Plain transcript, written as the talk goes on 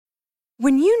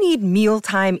When you need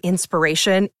mealtime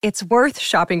inspiration, it's worth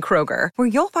shopping Kroger, where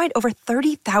you'll find over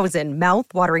 30,000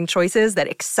 mouth-watering choices that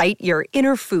excite your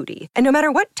inner foodie. And no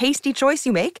matter what tasty choice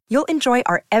you make, you'll enjoy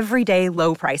our everyday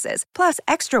low prices, plus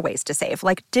extra ways to save,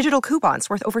 like digital coupons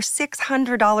worth over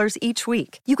 $600 each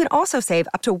week. You can also save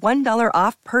up to $1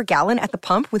 off per gallon at the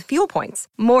pump with fuel points.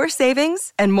 More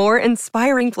savings and more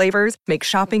inspiring flavors make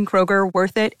shopping Kroger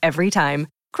worth it every time.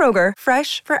 Kroger,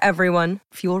 fresh for everyone.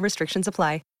 Fuel restrictions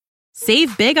apply.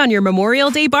 Save big on your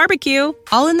Memorial Day barbecue,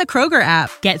 all in the Kroger app.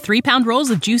 Get 3-pound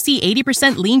rolls of juicy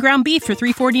 80% lean ground beef for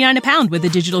 $3.49 a pound with a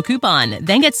digital coupon.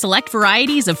 Then get select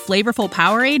varieties of flavorful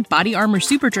Powerade, Body Armor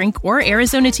Super Drink, or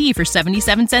Arizona tea for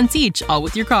 77 cents each, all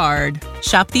with your card.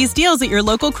 Shop these deals at your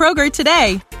local Kroger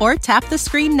today, or tap the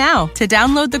screen now to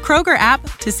download the Kroger app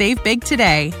to save big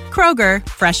today. Kroger,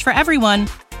 fresh for everyone.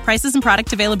 Prices and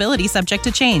product availability subject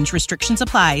to change. Restrictions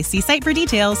apply. See site for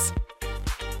details.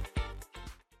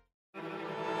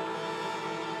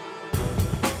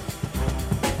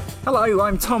 Hello,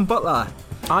 I'm Tom Butler.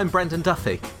 I'm Brendan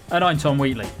Duffy. And I'm Tom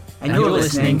Wheatley. And you're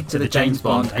listening to the James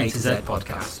Bond A to Z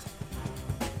podcast.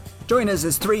 Join us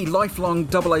as three lifelong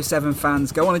 007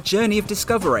 fans go on a journey of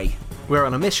discovery. We're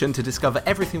on a mission to discover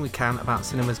everything we can about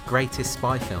cinema's greatest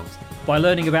spy films. By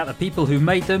learning about the people who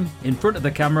made them, in front of the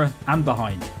camera and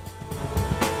behind.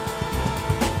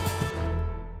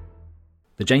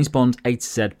 The James Bond A to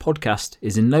Z podcast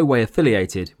is in no way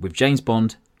affiliated with James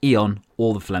Bond, Eon,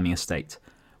 or the Fleming estate.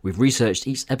 We've researched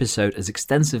each episode as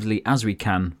extensively as we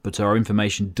can, but our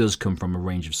information does come from a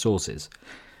range of sources.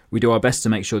 We do our best to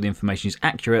make sure the information is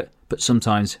accurate, but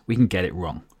sometimes we can get it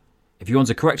wrong. If you want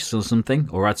to correct us on something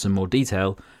or add some more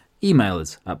detail, email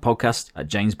us at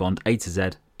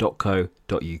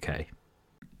podcast@jamesbondatoz.co.uk.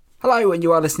 Hello, and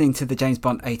you are listening to the James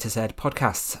Bond A to Z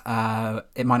podcast.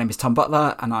 My name is Tom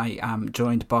Butler, and I am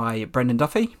joined by Brendan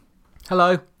Duffy.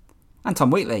 Hello. And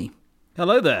Tom Wheatley.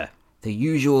 Hello there. The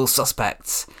usual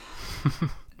suspects.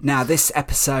 Now, this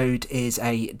episode is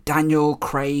a Daniel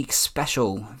Craig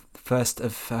special, first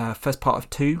part of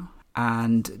two.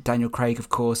 And Daniel Craig, of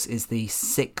course, is the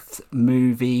 6th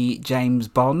movie James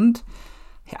Bond,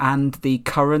 and the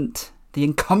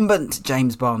incumbent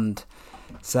James Bond.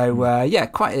 So,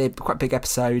 quite a big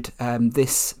episode.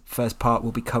 This first part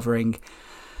will be covering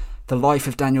the life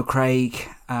of Daniel Craig,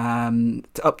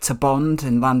 up to Bond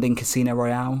and landing Casino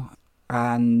Royale.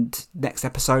 And next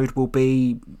episode will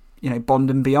be, Bond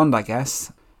and beyond, I guess.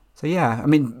 So yeah, I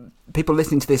mean, people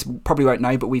listening to this probably won't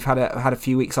know, but we've had a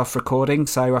few weeks off recording,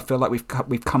 so I feel like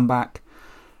we've come back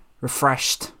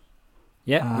refreshed.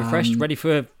 Yeah, refreshed, ready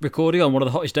for recording on one of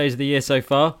the hottest days of the year so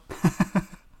far.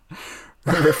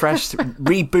 Refreshed,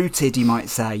 rebooted, you might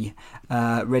say,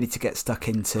 ready to get stuck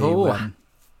into.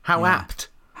 How apt!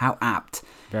 How apt!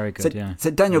 Very good,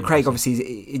 So Daniel Craig obviously is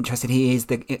interested. He is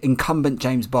the incumbent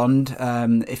James Bond.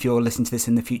 If you're listening to this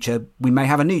in the future, we may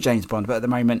have a new James Bond, but at the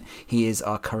moment he is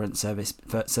our current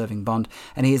serving Bond.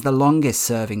 And he is the longest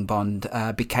serving Bond,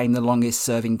 became the longest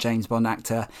serving James Bond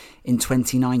actor in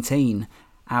 2019,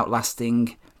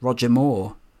 outlasting Roger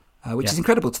Moore, which is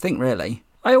incredible to think, really.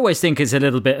 I always think it's a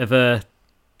little bit of a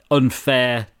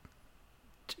unfair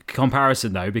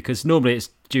comparison, though, because normally it's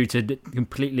due to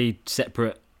completely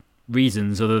separate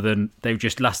reasons other than they've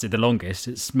just lasted the longest.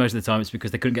 It's most of the time it's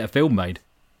because they couldn't get a film made.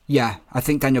 Yeah, I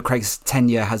think Daniel Craig's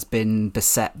tenure has been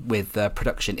beset with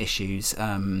production issues,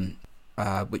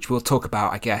 which we'll talk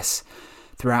about, I guess,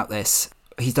 throughout this.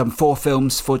 He's done 4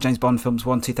 James Bond films,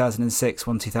 one 2006,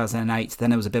 one 2008.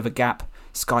 Then there was a bit of a gap,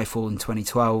 Skyfall in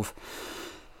 2012.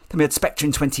 Then we had Spectre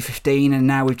in 2015, and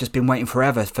now we've just been waiting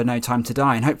forever for No Time to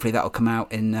Die, and hopefully that will come out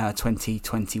in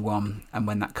 2021. And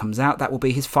when that comes out, that will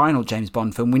be his final James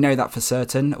Bond film. We know that for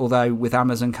certain, although with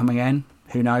Amazon coming in,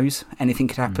 who knows? Anything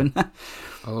could happen.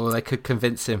 They could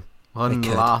convince him. One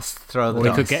last throw of the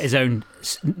dice. He could get his own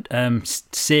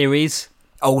series.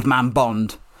 Old Man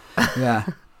Bond. Yeah.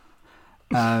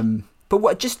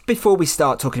 But just before we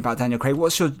start talking about Daniel Craig,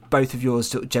 what's both of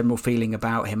yours general feeling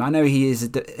about him? I know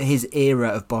his era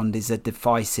of Bond is a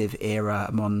divisive era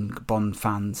among Bond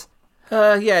fans.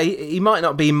 He might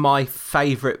not be my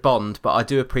favourite Bond, but I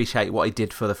do appreciate what he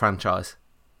did for the franchise.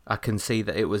 I can see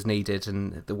that it was needed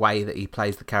and the way that he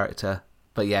plays the character.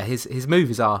 But yeah, his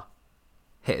movies are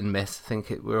hit and miss. I think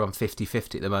we're on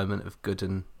 50-50 at the moment of good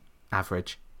and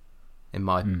average, in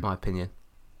my opinion.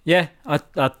 Yeah, I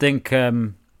think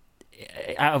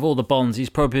out of all the Bonds, he's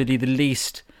probably the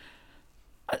least.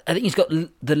 I think he's got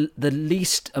the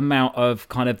least amount of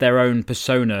kind of their own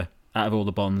persona out of all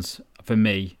the Bonds for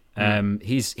me.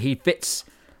 He fits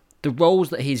the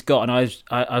roles that he's got, and I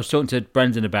was talking to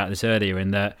Brendan about this earlier, in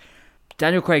that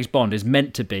Daniel Craig's Bond is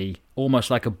meant to be almost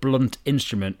like a blunt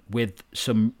instrument with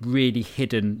some really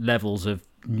hidden levels of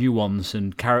nuance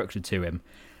and character to him.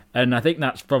 And I think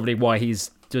that's probably why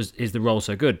is the role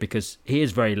so good, because he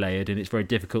is very layered and it's very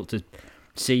difficult to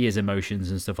see his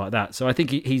emotions and stuff like that. So I think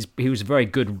he was a very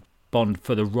good Bond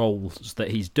for the roles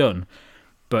that he's done,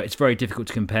 but it's very difficult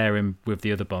to compare him with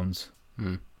the other Bonds.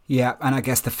 Yeah, and I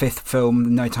guess the fifth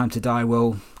film, No Time to Die,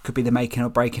 could be the making or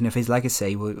breaking of his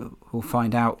legacy. We'll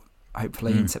find out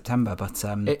hopefully in September. But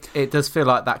it does feel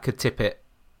like that could tip it.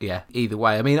 Yeah, either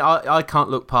way. I mean, I can't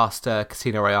look past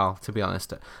Casino Royale, to be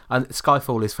honest. And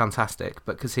Skyfall is fantastic,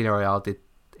 but Casino Royale did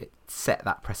set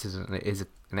that precedent, and it is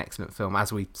an excellent film,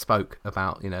 as we spoke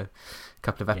about, a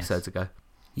couple of episodes ago.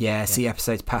 Yeah, see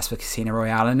episodes past for Casino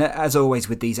Royale. And as always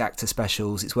with these actor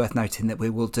specials, it's worth noting that we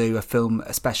will do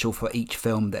a special for each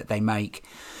film that they make.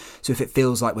 So if it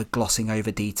feels like we're glossing over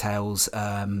details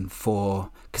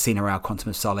for Casino Royale, Quantum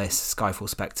of Solace, Skyfall,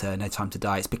 Spectre, No Time to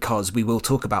Die, it's because we will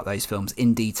talk about those films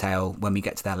in detail when we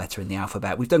get to their letter in the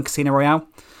alphabet. We've done Casino Royale.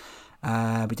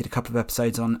 We did a couple of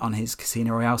episodes on his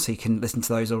Casino Royale, so you can listen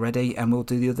to those already, and we'll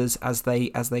do the others as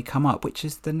they come up, which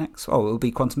is the next... Oh, it'll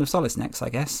be Quantum of Solace next, I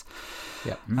guess.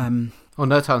 Yeah. Or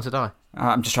No Time to Die.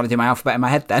 I'm just trying to do my alphabet in my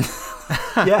head then.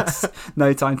 Yes,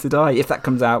 No Time to Die. If that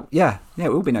comes out, it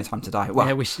will be No Time to Die. Well,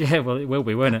 well, it will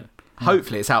be, won't it?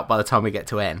 Hopefully it's out by the time we get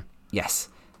to N. Yes.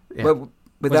 Yeah. Well,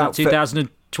 without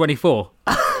 2024.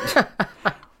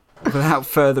 Without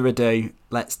further ado,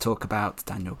 let's talk about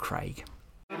Daniel Craig.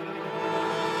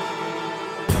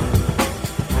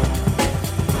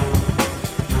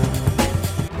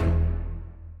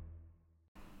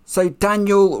 So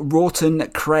Daniel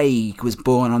Rawton Craig was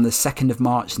born on the 2nd of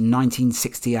March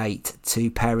 1968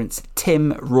 to parents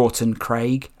Tim Rawton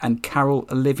Craig and Carol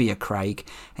Olivia Craig,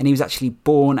 and he was actually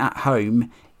born at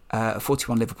home,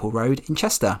 41 Liverpool Road in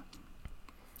Chester.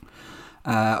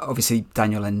 Obviously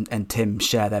Daniel and Tim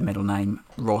share their middle name,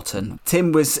 Rawton.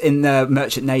 Tim was in the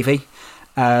Merchant Navy,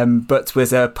 but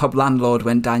was a pub landlord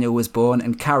when Daniel was born,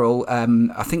 and Carol,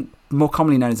 I think more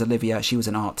commonly known as Olivia, she was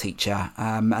an art teacher,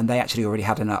 and they actually already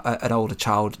had an older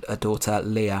child, a daughter,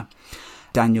 Leah.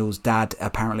 Daniel's dad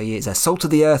apparently is a salt of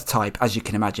the earth type, as you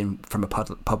can imagine from a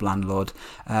pub landlord,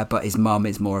 but his mum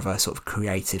is more of a sort of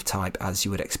creative type, as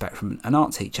you would expect from an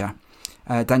art teacher.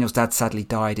 Daniel's dad sadly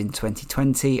died in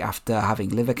 2020 after having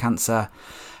liver cancer,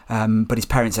 but his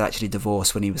parents had actually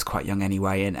divorced when he was quite young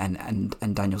anyway, and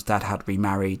Daniel's dad had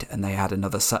remarried, and they had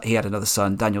another son. He had another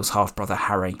son, Daniel's half brother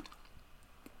Harry.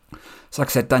 So like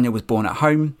I said, Daniel was born at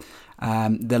home.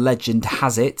 The legend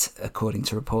has it, according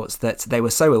to reports, that they were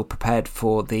so ill prepared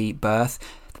for the birth,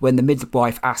 when the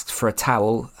midwife asked for a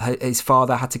towel, his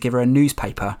father had to give her a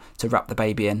newspaper to wrap the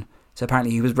baby in. So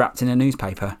apparently he was wrapped in a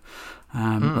newspaper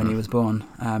when he was born.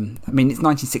 I mean, it's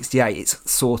 1968, it's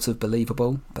sort of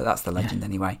believable, but that's the legend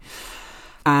anyway.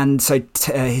 And so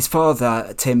his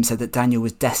father, Tim, said that Daniel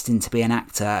was destined to be an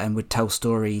actor and would tell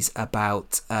stories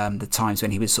about the times when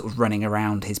he was sort of running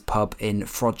around his pub in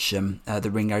Frodsham,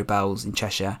 the Ringo Bells in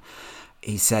Cheshire.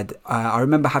 He said, I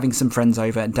remember having some friends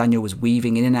over and Daniel was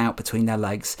weaving in and out between their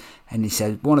legs. And he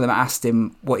said one of them asked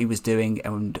him what he was doing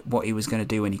and what he was going to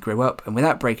do when he grew up. And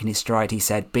without breaking his stride, he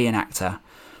said, be an actor.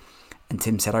 And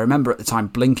Tim said, I remember at the time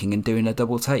blinking and doing a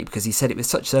double take because he said it with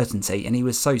such certainty and he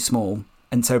was so small.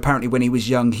 And so apparently when he was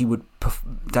young,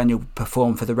 Daniel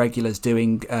performed for the regulars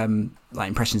doing like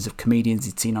impressions of comedians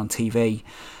he'd seen on TV.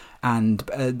 And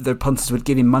the punters would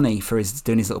give him money for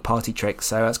doing his little party tricks.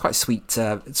 So that's quite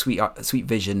a sweet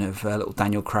vision of little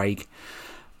Daniel Craig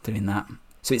doing that.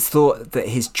 So it's thought that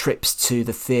his trips to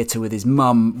the theatre with his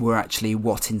mum were actually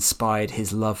what inspired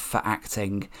his love for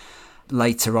acting.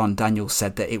 Later on, Daniel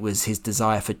said that it was his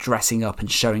desire for dressing up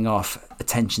and showing off,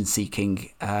 attention-seeking.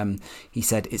 He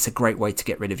said, it's a great way to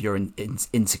get rid of your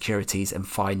insecurities and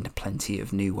find plenty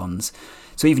of new ones.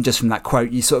 So even just from that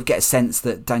quote, you sort of get a sense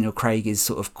that Daniel Craig is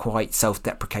sort of quite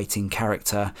self-deprecating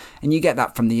character. And you get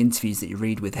that from the interviews that you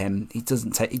read with him. It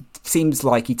seems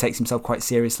like he takes himself quite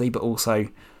seriously, but also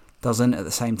doesn't at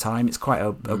the same time. It's quite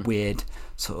a weird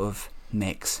sort of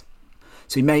mix.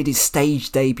 So he made his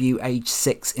stage debut age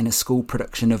 6 in a school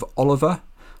production of Oliver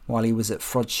while he was at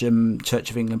Frodsham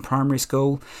Church of England Primary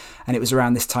School. And it was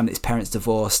around this time that his parents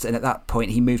divorced. And at that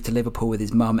point, he moved to Liverpool with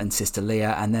his mum and sister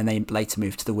Leah. And then they later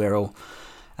moved to the Wirral.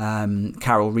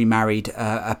 Carol remarried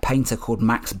a painter called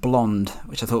Max Blond,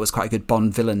 which I thought was quite a good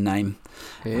Bond villain name.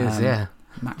 It is, yeah.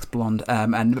 Max Blond.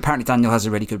 And apparently Daniel has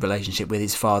a really good relationship with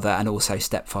his father and also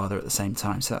stepfather at the same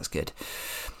time. So that's good.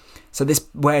 So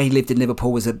where he lived in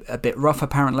Liverpool was a bit rough,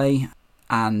 apparently.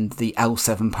 and the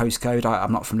L7 postcode.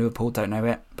 I'm not from Liverpool, don't know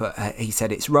it, but he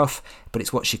said it's rough, but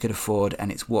it's what she could afford,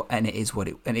 and it was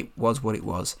what it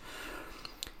was.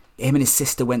 Him and his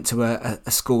sister went to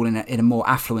a school in a more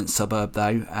affluent suburb,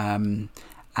 though,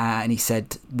 and he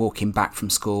said walking back from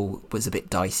school was a bit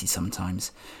dicey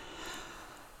sometimes.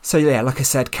 So yeah, like I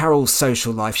said, Carol's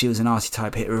social life, she was an arty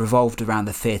type. It revolved around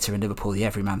the theatre in Liverpool, the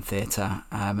Everyman Theatre,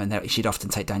 and she'd often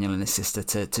take Daniel and his sister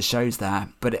to shows there.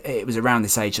 But it was around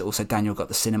this age that also Daniel got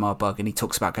the cinema bug, and he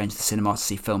talks about going to the cinema to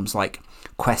see films like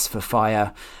Quest for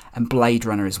Fire, and Blade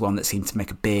Runner is one that seemed to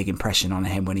make a big impression on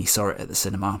him when he saw it at the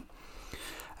cinema.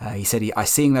 He said, I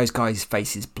seeing those guys'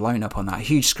 faces blown up on that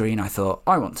huge screen, I thought,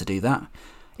 I want to do that.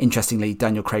 Interestingly,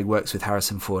 Daniel Craig works with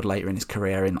Harrison Ford later in his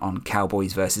career on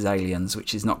Cowboys vs. Aliens,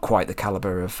 which is not quite the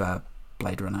calibre of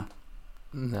Blade Runner.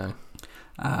 No.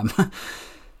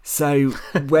 So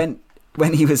when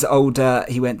he was older,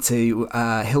 he went to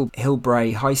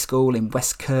Hillbrae High School in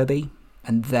West Kirby,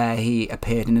 and there he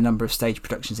appeared in a number of stage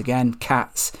productions again,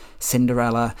 Cats,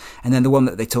 Cinderella, and then the one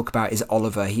that they talk about is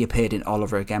Oliver. He appeared in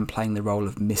Oliver again, playing the role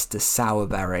of Mr.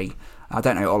 Sowerberry. I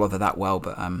don't know Oliver that well,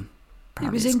 but he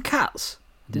was in Cats?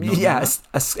 Yeah,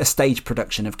 a stage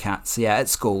production of Cats, yeah, at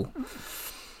school.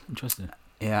 Interesting.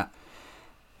 Yeah.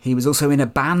 He was also in a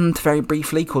band very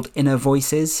briefly called Inner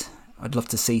Voices. I'd love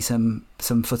to see some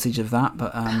footage of that,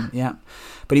 but yeah.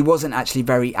 But he wasn't actually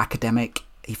very academic.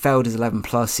 He failed his 11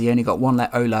 plus. He only got one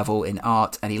O-level in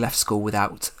art, and he left school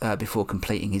without before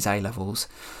completing his A-levels.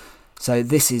 So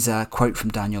this is a quote from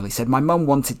Daniel. He said, "My mum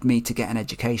wanted me to get an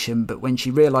education, but when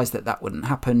she realised that wouldn't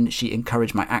happen, she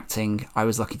encouraged my acting. I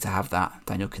was lucky to have that,"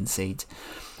 Daniel concedes.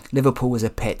 "Liverpool was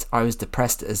a pit. I was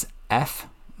depressed as F."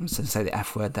 So say the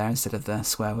F word there instead of the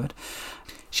swear word.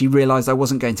 "She realised I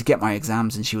wasn't going to get my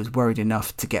exams, and she was worried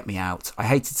enough to get me out. I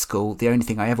hated school. The only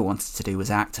thing I ever wanted to do was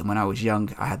act, and when I was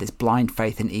young, I had this blind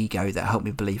faith and ego that helped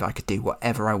me believe I could do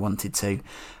whatever I wanted to.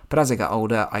 But as I got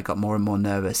older, I got more and more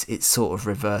nervous. It's sort of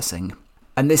reversing."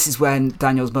 And this is when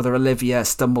Daniel's mother, Olivia,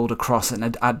 stumbled across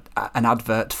an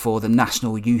advert for the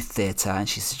National Youth Theatre, and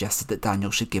she suggested that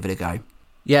Daniel should give it a go.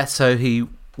 Yeah, so he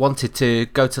wanted to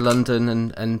go to London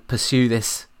and pursue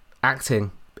this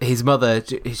acting. His mother,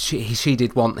 she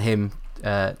did want him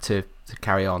to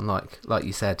carry on, like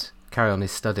you said, carry on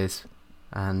his studies,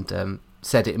 and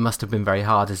said it must have been very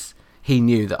hard, as he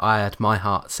knew that I had my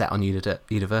heart set on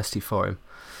university for him.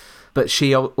 But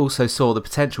she also saw the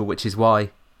potential, which is why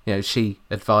she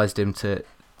advised him to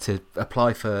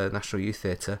apply for National Youth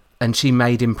Theatre, and she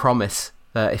made him promise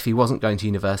that if he wasn't going to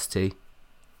university,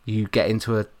 you get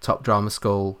into a top drama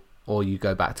school or you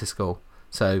go back to school.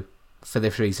 So for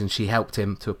this reason, she helped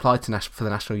him to apply for the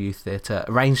National Youth Theatre,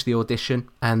 arranged the audition,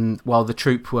 and while the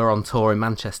troupe were on tour in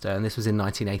Manchester, and this was in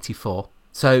 1984.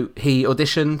 So he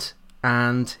auditioned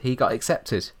and he got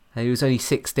accepted. He was only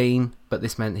 16, but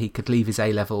this meant he could leave his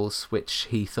A-levels, which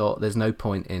he thought there's no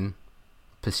point in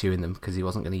pursuing them because he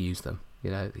wasn't going to use them.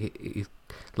 He,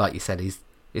 like you said,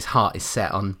 his heart is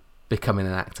set on becoming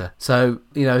an actor. So,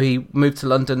 he moved to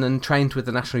London and trained with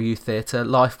the National Youth Theatre.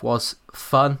 Life was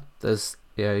fun. He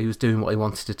was doing what he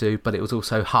wanted to do, but it was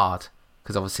also hard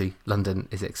because obviously London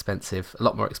is expensive, a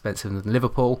lot more expensive than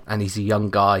Liverpool, and he's a young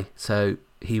guy, so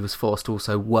he was forced to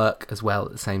also work as well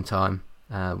at the same time,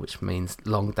 which means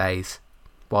long days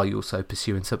while you're also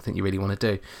pursuing something you really want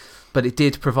to do. But it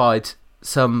did provide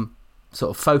some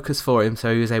sort of focus for him,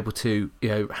 so he was able to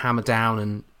hammer down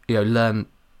and learn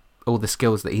all the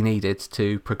skills that he needed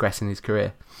to progress in his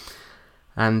career.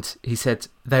 And he said,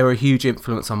 "They were a huge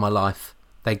influence on my life.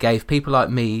 They gave people like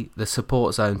me the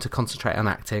support zone to concentrate on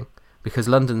acting, because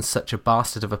London's such a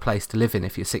bastard of a place to live in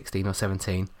if you're 16 or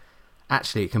 17.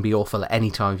 Actually, it can be awful at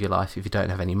any time of your life if you don't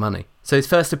have any money." So his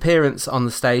first appearance on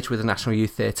the stage with the National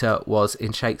Youth Theatre was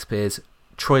in Shakespeare's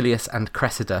Troilus and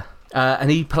Cressida,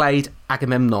 and he played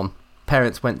Agamemnon.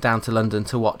 Parents went down to London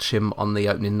to watch him on the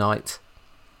opening night,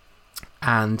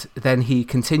 and then he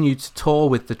continued to tour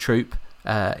with the troupe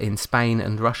in Spain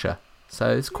and Russia.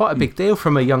 So it's quite a big deal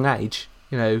from a young age,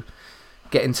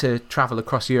 getting to travel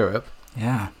across Europe.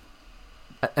 Yeah.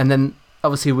 And then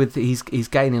obviously with he's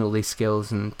gaining all these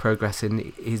skills and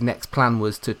progressing, his next plan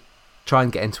was to try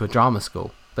and get into a drama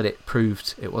school, but it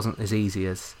proved it wasn't as easy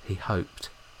as he hoped.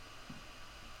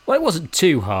 Well, it wasn't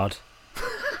too hard.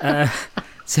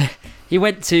 So he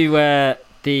went to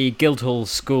the Guildhall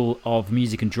School of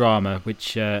Music and Drama,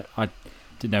 which I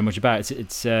didn't know much about.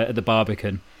 It's at the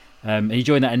Barbican. He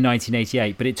joined that in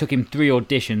 1988, but it took him 3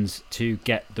 auditions to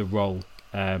get the role,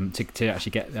 to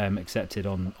actually get accepted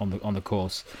on the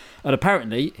course. And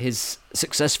apparently his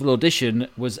successful audition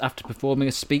was after performing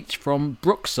a speech from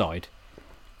Brookside,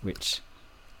 which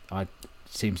I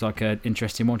seems like an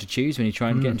interesting one to choose when you try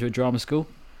and get into a drama school.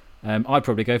 I'd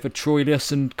probably go for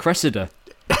Troilus and Cressida.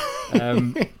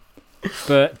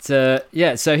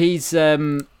 So he's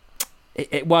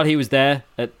while he was there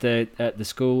at the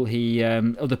school, he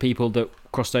other people that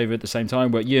crossed over at the same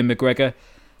time were Ewan McGregor,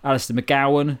 Alistair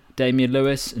McGowan, Damian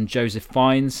Lewis, and Joseph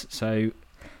Fiennes. So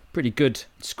pretty good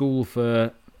school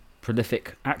for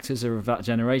prolific actors of that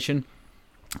generation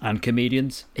and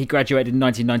comedians. He graduated in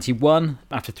 1991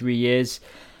 after 3 years.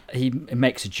 He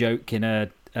makes a joke in a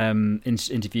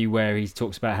interview where he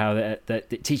talks about how that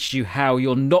it teaches you how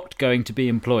you're not going to be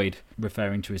employed,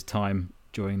 referring to his time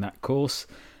during that course.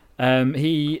 But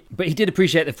he did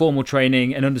appreciate the formal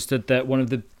training and understood that one of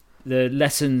the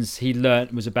lessons he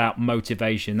learnt was about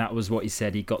motivation. That was what he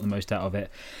said he got the most out of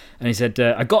it. And he said,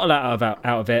 I got a lot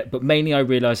out of it, but mainly I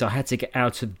realised I had to get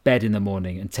out of bed in the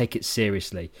morning and take it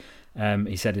seriously.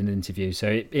 He said in an interview.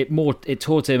 So it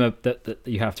taught him that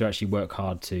you have to actually work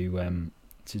hard to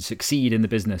succeed in the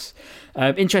business.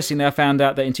 Interestingly, I found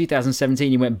out that in 2017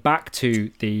 he went back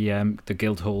to the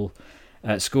Guildhall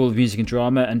School of Music and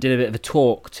Drama and did a bit of a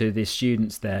talk to the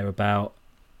students there about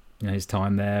his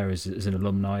time there as an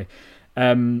alumni,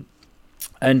 and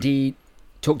he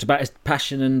talked about his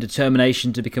passion and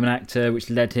determination to become an actor, which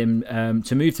led him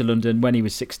to move to London when he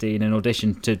was 16 and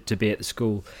audition to be at the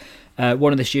school.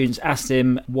 One of the students asked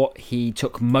him what he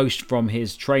took most from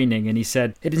his training, and he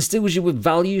said, "It instills you with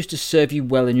values to serve you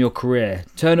well in your career.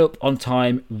 Turn up on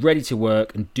time, ready to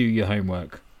work, and do your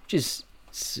homework." Which is,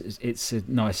 it's a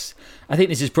nice. I think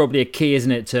this is probably a key,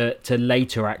 isn't it, to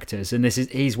later actors, and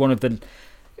he's one of the.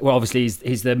 Well, obviously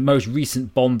he's the most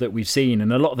recent Bond that we've seen,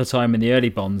 and a lot of the time in the early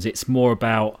Bonds, it's more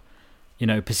about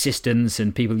persistence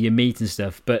and people you meet and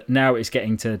stuff. But now it's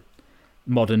getting to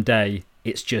modern day.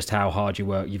 It's just how hard you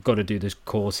work. You've got to do this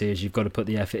courses. You've got to put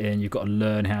the effort in. You've got to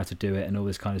learn how to do it and all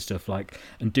this kind of stuff,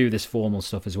 and do this formal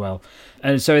stuff as well.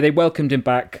 And so they welcomed him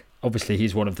back. Obviously,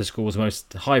 he's one of the school's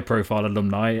most high-profile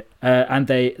alumni, and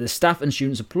the staff and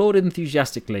students applauded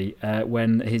enthusiastically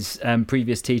when his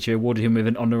previous teacher awarded him with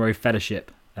an honorary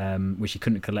fellowship, which he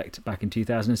couldn't collect back in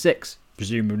 2006,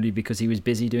 presumably because he was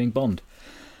busy doing Bond.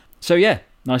 So yeah,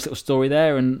 nice little story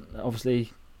there, and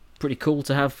obviously pretty cool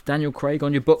to have Daniel Craig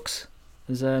on your books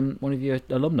as one of your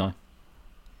alumni.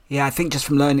 Yeah, I think just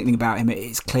from learning about him,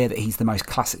 it's clear that he's the most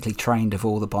classically trained of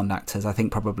all the Bond actors. I think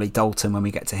probably Dalton, when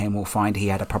we get to him, we'll find he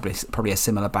had probably a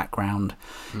similar background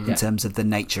in terms of the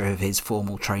nature of his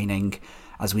formal training.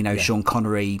 As we know, Sean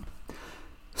Connery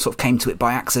sort of came to it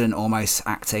by accident, almost,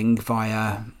 acting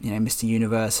via Mr.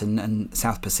 Universe and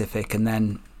South Pacific, and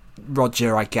then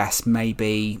Roger, I guess,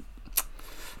 maybe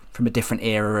from a different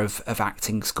era of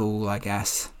acting school, I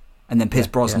guess. And then Pierce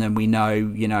Brosnan, we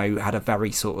know, had a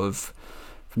very sort of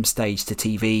from stage to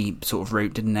TV sort of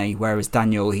route, didn't he? Whereas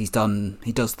Daniel, he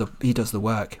does the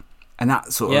work, and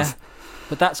that sort of.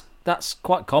 But that's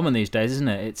quite common these days, isn't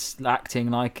it? It's acting,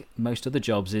 like most other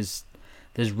jobs,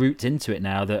 there's routes into it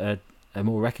now that are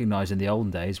more recognised in the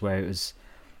olden days, where it was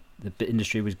the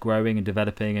industry was growing and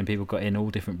developing, and people got in all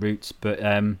different routes. But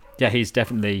he's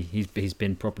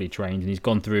been properly trained, and he's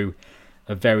gone through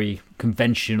a very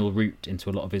conventional route into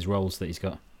a lot of his roles that he's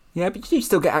got. Yeah, but you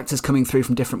still get actors coming through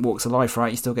from different walks of life, right?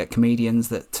 You still get comedians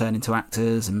that turn into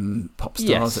actors and pop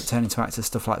stars that turn into actors,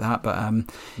 stuff like that. But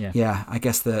I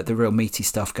guess the real meaty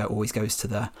stuff always goes to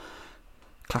the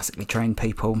classically trained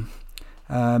people.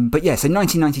 So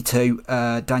 1992,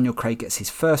 Daniel Craig gets his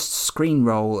first screen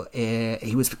role.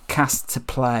 He was cast to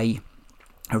play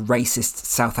a racist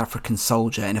South African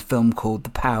soldier in a film called The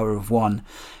Power of One,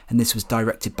 and this was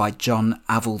directed by John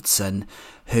Avildsen,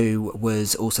 who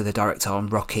was also the director on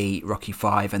Rocky V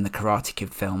and the Karate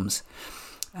Kid films.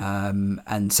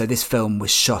 And so this film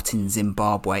was shot in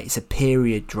Zimbabwe. It's a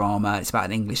period drama. It's about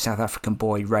an English South African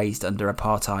boy raised under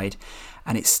apartheid,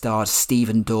 and it starred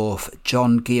Stephen Dorff,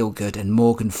 John Gielgud and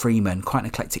Morgan Freeman. Quite an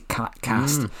eclectic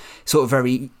cast. Sort of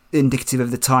very indicative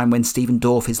of the time when Stephen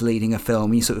Dorff is leading a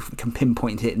film. You sort of can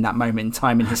pinpoint it in that moment in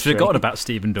time in history. I've forgotten about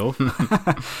Stephen Dorff.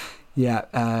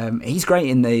 He's great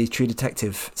in the True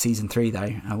Detective season 3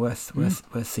 though. Worth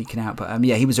seeking out. But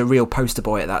he was a real poster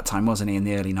boy at that time, wasn't he, in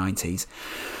the early 90s?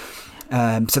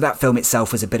 So that film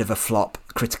itself was a bit of a flop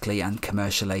critically and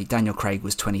commercially. Daniel Craig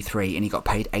was 23 and he got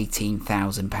paid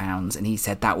 £18,000, and he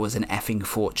said that was an effing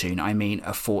fortune. I mean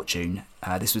a fortune.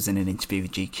 This was in an interview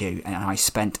with GQ, and I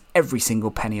spent every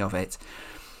single penny of it.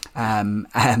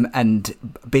 And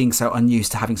being so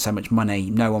unused to having so much money,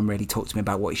 no one really talked to me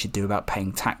about what he should do about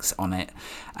paying tax on it.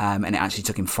 And it actually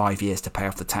took him 5 years to pay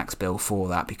off the tax bill for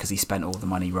that, because he spent all the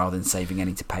money rather than saving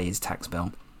any to pay his tax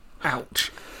bill.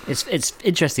 Ouch. It's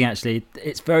interesting, actually.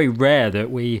 It's very rare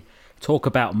that we talk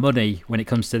about money when it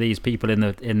comes to these people in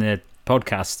the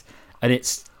podcast, and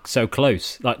it's so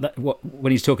close. Like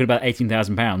when he's talking about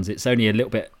 £18,000, it's only a little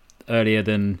bit earlier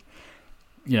than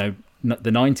the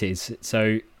 90s.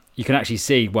 So you can actually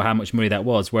see how much money that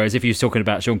was. Whereas if he was talking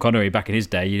about Sean Connery back in his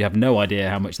day, you'd have no idea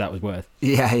how much that was worth.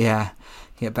 Yeah. You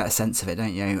get a better sense of it,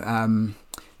 don't you?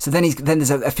 So then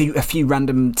there's a few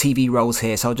random TV roles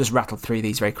here, so I'll just rattle through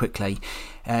these very quickly.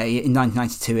 In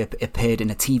 1992, it appeared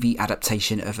in a TV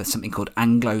adaptation of something called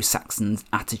Anglo-Saxon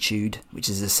Attitude, which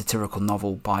is a satirical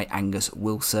novel by Angus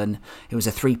Wilson. It was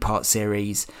a 3-part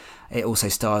series. It also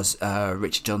stars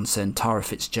Richard Johnson, Tara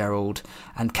Fitzgerald,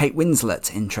 and Kate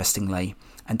Winslet, interestingly.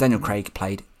 And Daniel Craig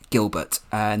played Gilbert.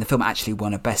 And the film actually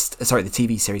won the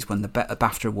TV series won the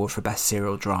BAFTA Award for Best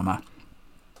Serial Drama.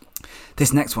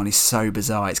 This next one is so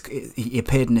bizarre. He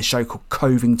appeared in a show called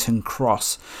Covington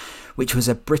Cross, which was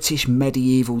a British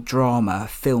medieval drama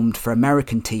filmed for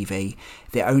American TV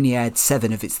that only aired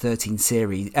 7 of its 13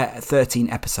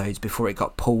 episodes before it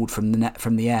got pulled from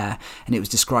the air, and it was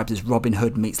described as Robin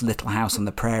Hood meets Little House on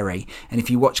the Prairie. And if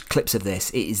you watch clips of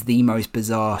this, it is the most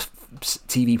bizarre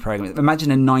TV program. Imagine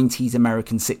a 90s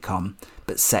American sitcom,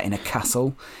 but set in a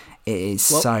castle. It is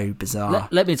so bizarre.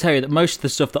 Let me tell you that most of the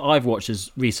stuff that I've watched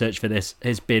as research for this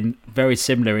has been very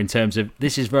similar in terms of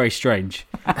this is very strange.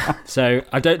 So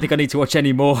I don't think I need to watch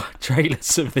any more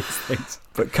trailers of these things.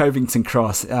 But Covington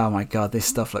Cross, oh my God, this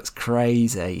stuff looks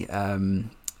crazy.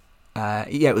 Apparently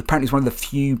it's one of the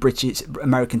few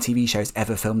American TV shows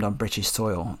ever filmed on British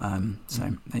soil.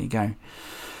 So there you go.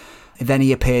 Then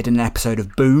he appeared in an episode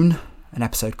of Boone, an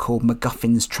episode called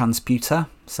MacGuffin's Transputer.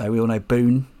 So we all know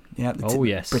Boone. Yeah,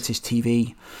 yes. British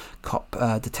TV cop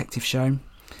detective show.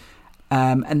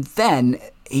 And then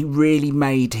he really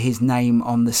made his name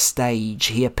on the stage.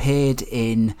 He appeared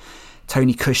in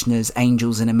Tony Kushner's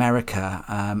Angels in America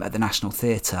at the National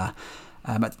Theatre.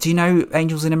 Do you know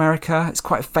Angels in America? It's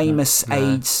quite a famous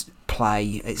AIDS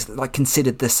play. It's like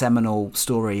considered the seminal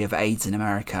story of AIDS in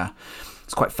America.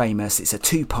 It's quite famous. It's a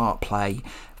 2-part play.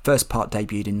 First part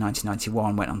debuted in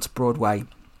 1991, went on to Broadway.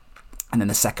 And then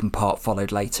the second part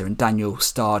followed later, and Daniel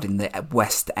starred in the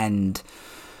West End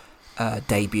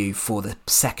debut for the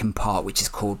second part, which is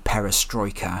called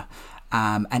Perestroika.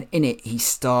 And in it, he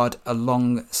starred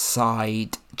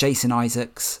alongside Jason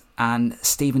Isaacs and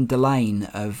Stephen Delane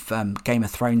of Game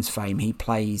of Thrones fame. He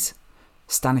plays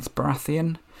Stannis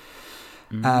Baratheon.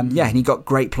 And he got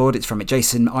great plaudits from it.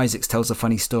 Jason Isaacs tells a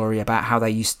funny story about how they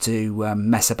used to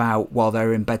mess about while they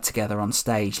were in bed together on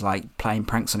stage, like playing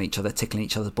pranks on each other, tickling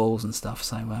each other's balls and stuff.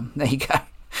 So there you go.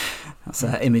 That's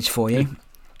an image for you.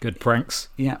 Good pranks.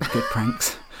 Yeah, good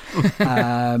pranks.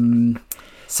 That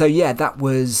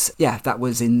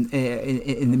was in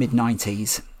the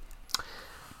mid-90s.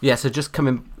 Yeah, so just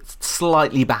coming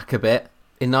slightly back a bit,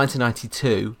 in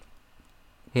 1992,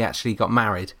 he actually got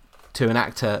married to an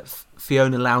actor,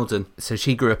 Fiona Loudon. So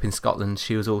she grew up in Scotland.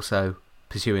 She was also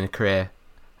pursuing a career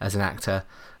as an actor.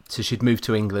 So she'd moved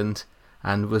to England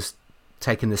and was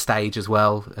taking the stage as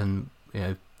well. And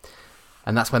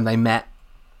and that's when they met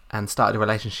and started a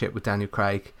relationship with Daniel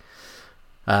Craig,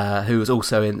 who was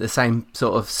also in the same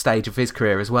sort of stage of his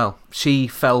career as well. She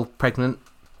fell pregnant,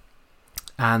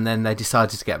 and then they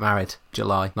decided to get married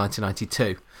July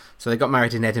 1992. So they got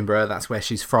married in Edinburgh. That's where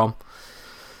she's from.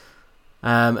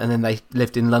 And then they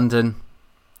lived in London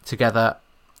together,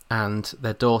 and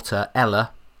their daughter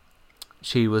Ella,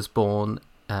 she was born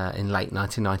in late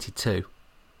 1992.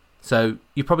 So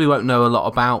you probably won't know a lot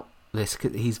about this.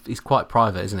 He's quite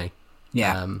private, isn't he?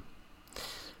 Yeah.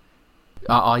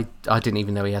 I didn't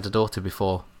even know he had a daughter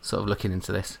before sort of looking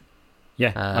into this.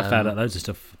 Yeah, I found out loads of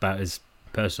stuff about his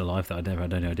personal life that I never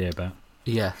had any idea about.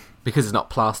 Yeah, because it's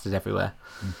not plastered everywhere.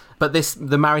 But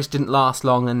the marriage didn't last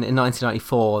long, and in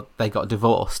 1994 they got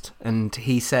divorced. And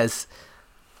he says,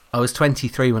 I was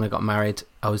 23 when I got married.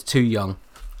 I was too young.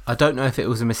 I don't know if it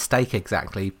was a mistake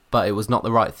exactly, but it was not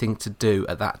the right thing to do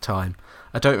at that time.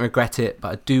 I don't regret it,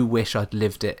 but I do wish I'd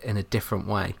lived it in a different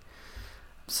way.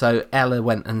 So Ella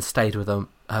went and stayed with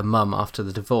her mum after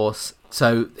the divorce.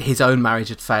 So his own marriage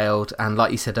had failed, and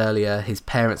like you said earlier, his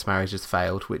parents' marriage had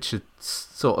failed, which had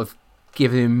sort of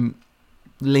given him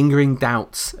lingering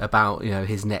doubts about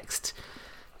his next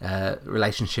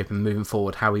relationship and moving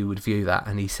forward, how he would view that.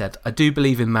 And he said, I do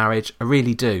believe in marriage, I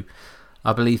really do.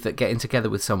 I believe that getting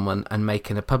together with someone and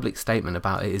making a public statement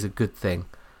about it is a good thing.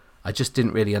 I just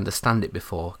didn't really understand it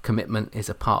before. Commitment is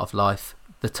a part of life,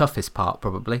 the toughest part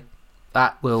probably.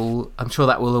 I'm sure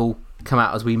that will all come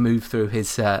out as we move through his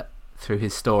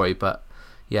story. But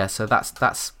yeah, so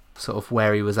that's sort of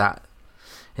where he was at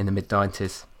in the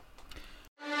mid-90s.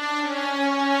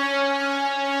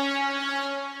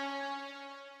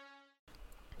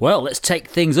 Well, let's take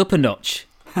things up a notch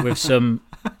with some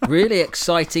really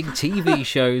exciting TV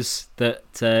shows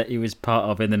that he was part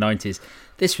of in the 90s.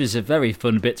 This was a very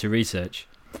fun bit to research.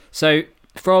 So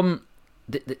starts from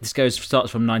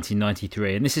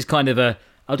 1993, and this is kind of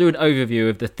I'll do an overview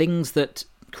of the things that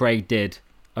Craig did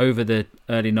over the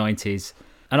early 90s.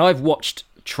 And I've watched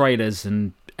trailers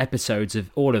and episodes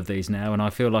of all of these now, and I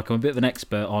feel like I'm a bit of an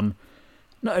expert on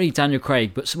not only Daniel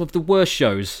Craig, but some of the worst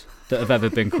shows that have ever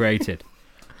been created.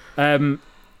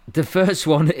 The first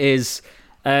one is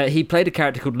he played a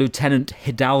character called Lieutenant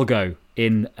Hidalgo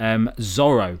in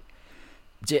Zorro.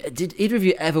 Did either of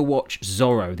you ever watch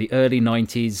Zorro, the early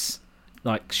 90s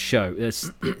show? It's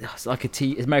like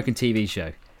American TV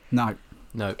show. No.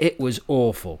 It was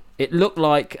awful. It looked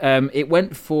like it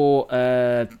went for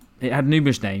it had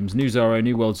numerous names: New Zorro,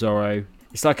 New World Zorro.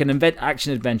 It's like an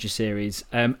action adventure series.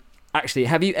 Actually,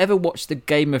 have you ever watched the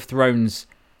Game of Thrones?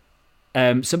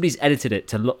 Somebody's edited it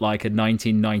to look like a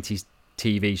 1990s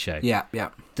TV show. Yeah.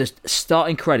 The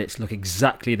starting credits look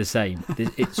exactly the same.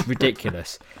 It's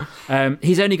ridiculous.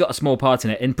 He's only got a small part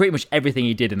in it, and pretty much everything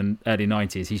he did in the early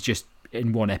 90s, he's just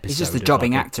in one episode. He's just a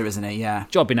jobbing actor, isn't he? Yeah.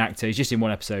 Jobbing actor. He's just in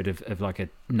one episode of like a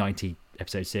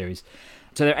 90-episode series.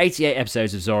 So there are 88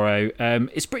 episodes of Zorro.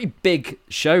 It's a pretty big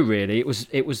show, really.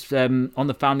 It was on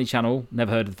the Family Channel.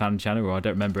 Never heard of the Family Channel, or I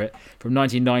don't remember it. From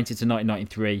 1990 to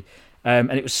 1993.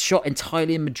 And it was shot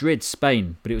entirely in Madrid,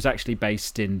 Spain, but it was actually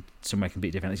based in somewhere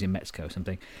completely different. It's in Mexico or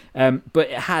something.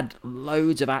 But it had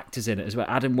loads of actors in it as well.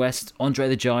 Adam West, Andre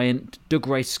the Giant, Doug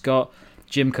Ray Scott,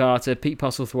 Jim Carter, Pete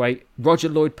Postlethwaite, Roger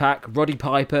Lloyd Pack, Roddy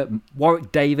Piper,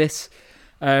 Warwick Davis,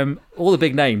 all the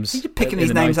big names. You're picking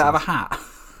these names out of a hat.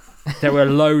 There were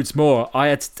loads more. I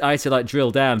had to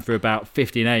drill down through about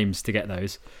 50 names to get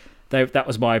those. That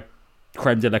was my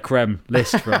creme de la creme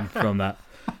list from that.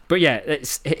 But yeah,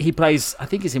 he plays, I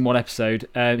think it's in one episode,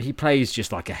 he plays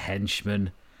just like a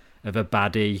henchman of a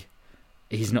baddie.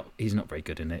 He's not very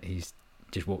good in it. He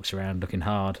just walks around looking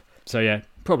hard. So yeah,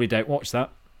 probably don't watch that.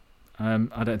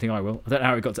 I don't think I will. I don't know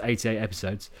how it got to 88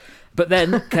 episodes. But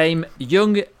then came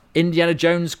Young Indiana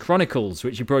Jones Chronicles,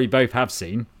 which you probably both have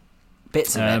seen.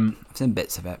 Bits of it. I've seen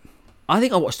bits of it. I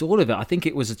think I watched all of it. I think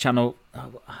it was a channel. I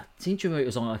seem to remember it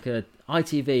was on like a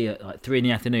ITV at like 3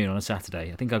 PM on a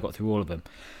Saturday. I think I got through all of them.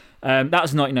 That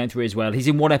was 1993 as well. He's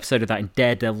in one episode of that in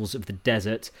Daredevils of the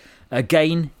Desert.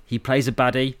 Again, he plays a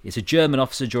baddie. It's a German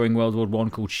officer during World War I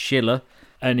called Schiller,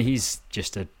 and he's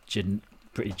just a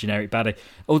pretty generic baddie.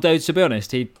 Although, to be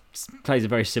honest, he plays a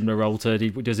very similar role to he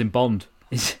does in Bond.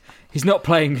 He's not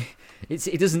playing. He's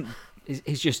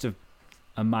just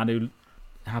a man who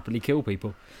happily kill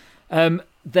people. Then,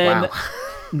 wow.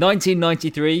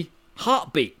 1993,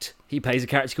 Heartbeat. He plays a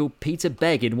character called Peter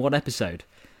Begg in one episode.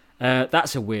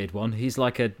 That's a weird one. He's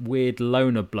like a weird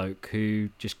loner bloke who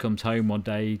just comes home one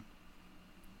day.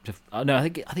 I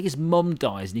think his mum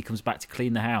dies and he comes back to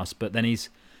clean the house, but then he's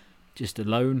just a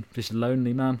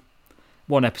lonely man.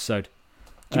 One episode.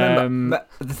 Do you remember,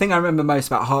 the thing I remember most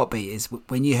about Heartbeat is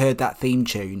when you heard that theme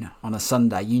tune on a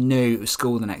Sunday, you knew it was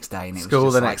school the next day, and it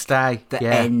was just next day, the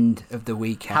end of the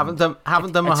weekend.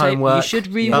 Haven't done my homework. You should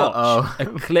rewatch a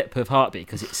clip of Heartbeat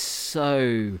because it's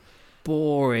so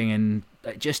boring and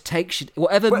it just takes you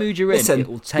whatever mood you're in. It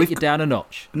will take you down a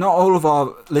notch. Not all of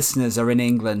our listeners are in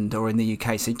England or in the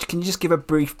UK, so can you just give a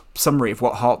brief summary of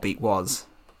what Heartbeat was?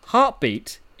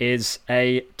 Heartbeat is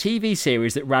a TV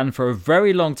series that ran for a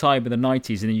very long time in the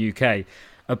 90s in the UK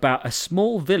about a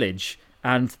small village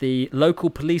and the local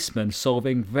policeman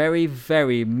solving very,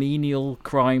 very menial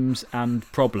crimes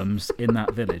and problems in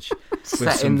that village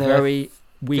with some very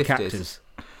weak 50s. Actors.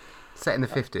 Set in the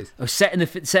 50s. Oh, set in the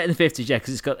 50s, yeah,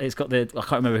 because it's got the I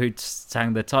can't remember who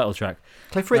sang the title track.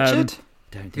 Cliff Richard.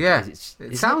 Don't think it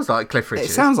sounds like Cliff Richard. It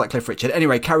sounds like Cliff Richard.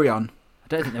 Anyway, carry on. I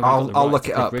don't think I'll look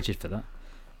it up. Cliff Richard for that.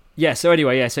 Yeah, so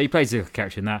anyway, so he plays the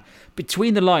character in that.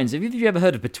 Between the Lines, have you ever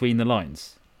heard of Between the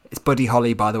Lines? It's Buddy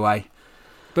Holly, by the way.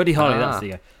 Buddy Holly, that's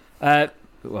the guy.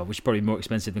 Which is probably more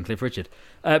expensive than Cliff Richard.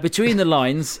 Between the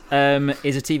Lines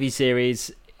is a TV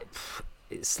series.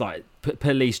 It's like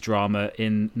police drama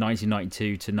in 1992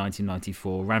 to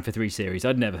 1994. Ran for 3 series.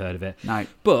 I'd never heard of it. No.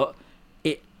 But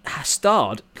it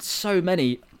starred so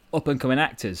many up-and-coming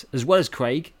actors, as well as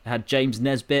Craig. It had James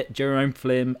Nesbitt, Jerome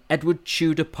Flynn, Edward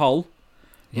Tudor Poll,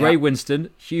 Ray Winston,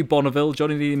 Hugh Bonneville,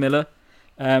 Johnny Lee Miller,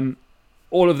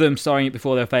 all of them starring it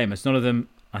before they were famous. None of them,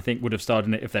 I think, would have starred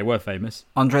in it if they were famous.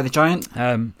 Andre the Giant?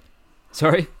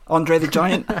 Sorry? Andre the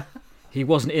Giant? He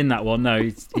wasn't in that one,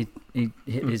 no. He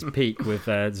hit his peak with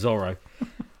Zorro.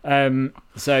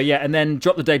 So, yeah, and then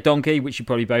Drop the Dead Donkey, which you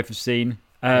probably both have seen.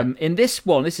 In this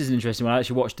one, this is an interesting one. I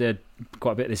actually watched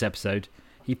quite a bit of this episode.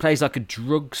 He plays like a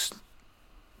drugs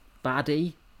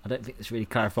baddie. I don't think it's really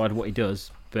clarified what he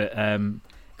does, but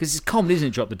because it's comedy, isn't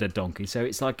it? Drop the Dead Donkey, so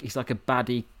it's like he's like a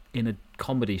baddie in a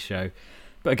comedy show.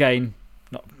 But again,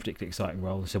 not a particularly exciting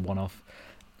role. It's a one-off.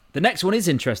 The next one is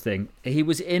interesting. He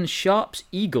was in Sharp's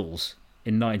Eagle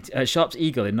in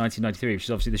 1993, which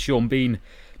is obviously the Sean Bean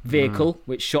vehicle,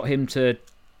 which shot him to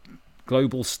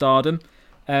global stardom.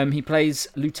 He plays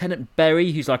Lieutenant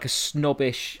Berry, who's like a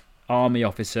snobbish army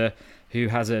officer who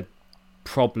has a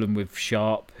problem with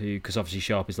Sharp, because obviously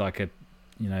Sharp is like a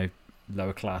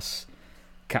lower class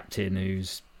captain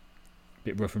who's a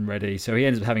bit rough and ready. So he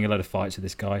ends up having a load of fights with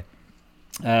this guy.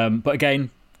 But again,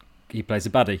 he plays a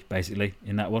baddie basically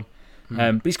in that one.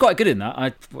 But he's quite good in that.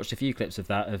 I watched a few clips of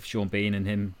that, of Sean Bean and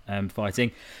him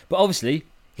fighting. But obviously,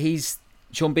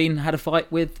 Sean Bean had a fight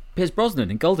with Pierce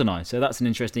Brosnan in GoldenEye, so that's an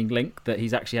interesting link that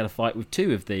he's actually had a fight with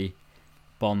two of the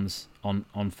Bonds on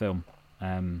film,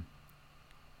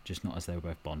 just not as they were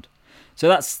both Bond. So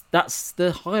that's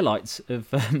the highlights of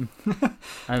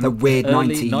the weird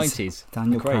early 90s.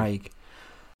 Daniel Craig.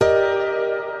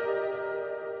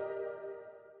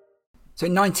 So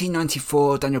in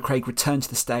 1994, Daniel Craig returned to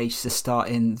the stage to star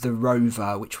in The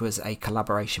Rover, which was a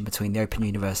collaboration between the Open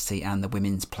University and the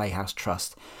Women's Playhouse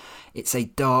Trust. It's a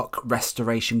dark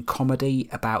restoration comedy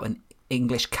about an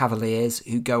English cavaliers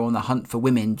who go on the hunt for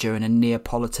women during a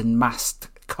Neapolitan masked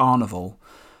carnival,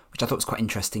 which I thought was quite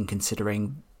interesting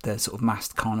considering the sort of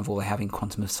masked carnival they have in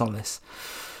Quantum of Solace.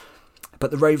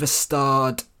 But The Rover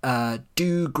starred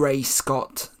Dougray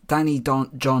Scott, Danny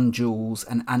John Jules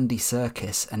and Andy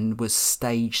Serkis, and was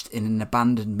staged in an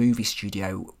abandoned movie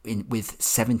studio with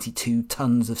 72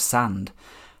 tons of sand.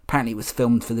 Apparently it was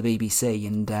filmed for the BBC,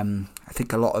 and I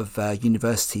think a lot of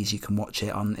universities you can watch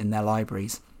it in their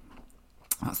libraries.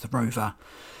 That's The Rover.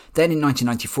 Then in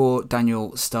 1994,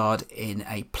 Daniel starred in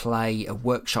a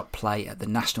workshop play at the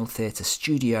National Theatre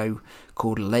Studio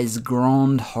called Les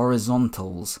Grandes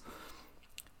Horizontales.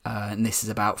 And this is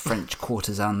about French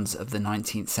courtesans of the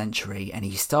 19th century, and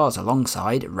he stars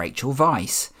alongside Rachel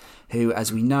Weisz, who,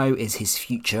 as we know, is his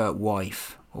future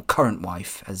wife, or current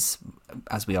wife, as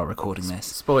we are recording this.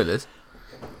 Spoilers.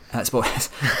 Spoilers.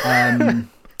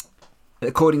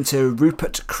 According to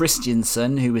Rupert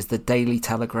Christensen, who is the Daily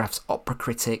Telegraph's opera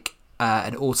critic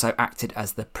and also acted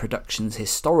as the production's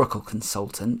historical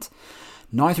consultant,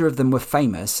 neither of them were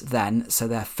famous then, so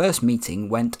their first meeting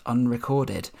went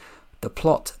unrecorded. The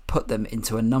plot put them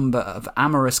into a number of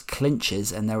amorous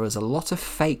clinches, and there was a lot of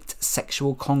faked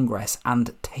sexual congress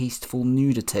and tasteful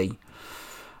nudity.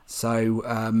 So,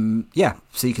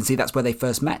 so you can see that's where they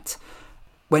first met.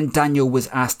 When Daniel was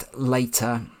asked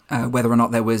later whether or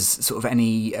not there was sort of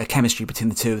any chemistry between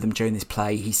the two of them during this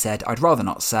play, he said, "I'd rather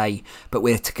not say, but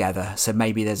we're together, so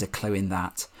maybe there's a clue in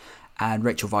that." And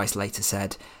Rachel Weisz later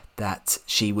said that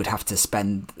she would have to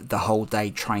spend the whole day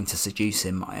trying to seduce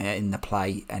him in the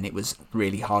play, and it was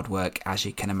really hard work, as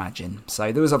you can imagine.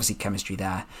 So there was obviously chemistry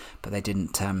there, but they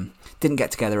didn't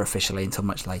get together officially until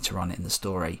much later on in the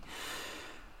story.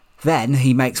 Then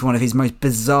he makes one of his most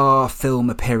bizarre film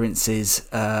appearances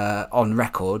on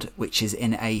record, which is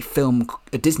in a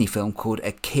Disney film called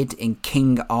A Kid in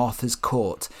King Arthur's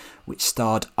Court, which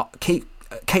starred Kate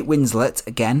Winslet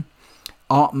again,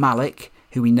 Art Malik,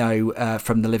 who we know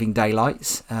from The Living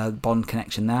Daylights, Bond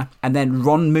connection there, and then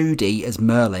Ron Moody as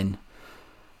Merlin.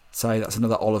 So that's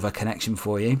another Oliver connection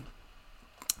for you.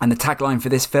 And the tagline for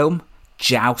this film,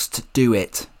 "Joust, do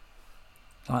it."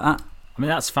 Like that. I mean,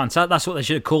 that's fantastic. That's what they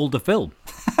should have called the film.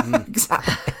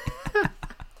 Exactly.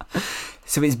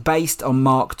 So it's based on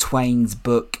Mark Twain's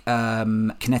book,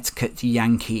 Connecticut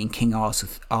Yankee in King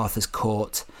Arthur's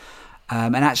Court.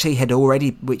 And actually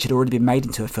which had already been made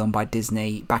into a film by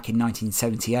Disney back in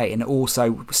 1978, and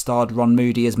also starred Ron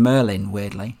Moody as Merlin,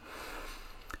 weirdly.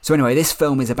 So anyway, this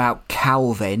film is about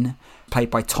Calvin,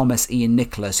 played by Thomas Ian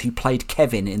Nicholas, who played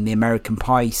Kevin in the American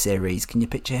Pie series. Can you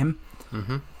picture him?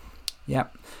 Mm-hmm.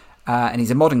 Yep. And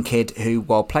he's a modern kid who,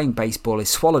 while playing baseball, is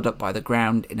swallowed up by the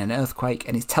ground in an earthquake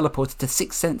and is teleported to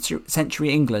 6th century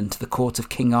England to the court of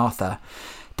King Arthur.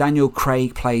 Daniel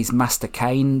Craig plays Master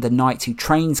Kane, the knight who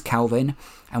trains Calvin,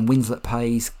 and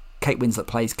Kate Winslet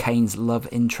plays Kane's love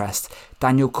interest.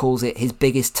 Daniel calls it his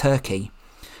biggest turkey.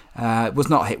 It was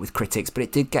not a hit with critics, but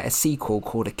it did get a sequel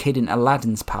called A Kid in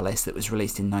Aladdin's Palace that was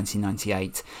released in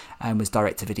 1998 and was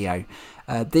direct-to-video.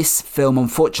 This film,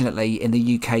 unfortunately, in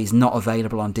the UK is not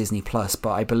available on Disney+, but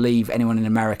I believe anyone in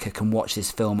America can watch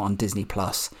this film on Disney+.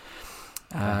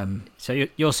 So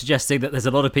you're suggesting that there's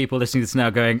a lot of people listening to this now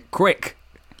going, quick!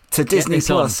 To Disney+.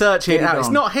 Searching it out. It's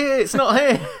not here, it's not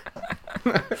here!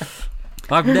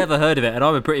 I've never heard of it, and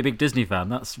I'm a pretty big Disney fan.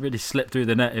 That's really slipped through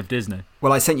the net of Disney.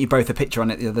 Well, I sent you both a picture on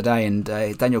it the other day, and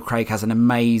Daniel Craig has an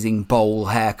amazing bowl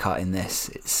haircut in this.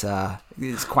 It's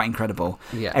quite incredible.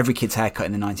 Yeah. Every kid's haircut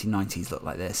in the 1990s looked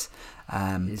like this.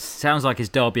 It sounds like his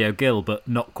Darby O'Gill, but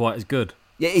not quite as good.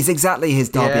 Yeah, it's exactly his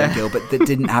Darby O'Gill, but that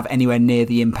didn't have anywhere near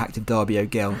the impact of Darby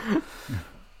O'Gill.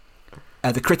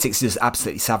 The critics just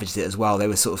absolutely savaged it as well. They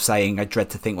were sort of saying, I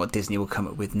dread to think what Disney will come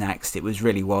up with next. It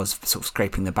really was sort of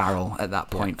scraping the barrel at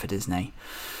that point for Disney.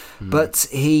 But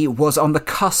he was on the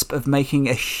cusp of making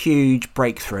a huge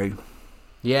breakthrough.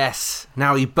 Yes,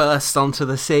 now he bursts onto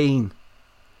the scene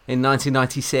in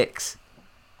 1996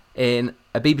 in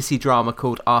a BBC drama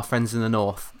called Our Friends in the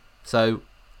North. So,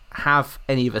 have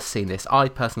any of us seen this? I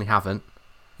personally haven't.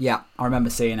 Yeah, I remember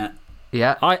seeing it.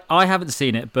 Yeah, I haven't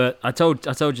seen it, but I told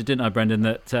you, didn't I, Brendan,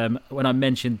 that when I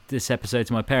mentioned this episode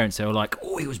to my parents, they were like,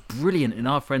 "Oh, it was brilliant in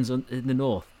Our Friends in the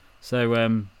North."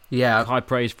 So high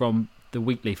praise from the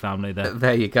Wheatley family there.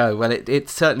 There you go. Well, it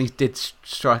certainly did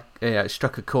struck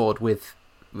a chord with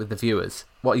the viewers.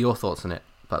 What are your thoughts on it,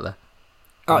 Butler?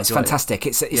 Oh, it's fantastic.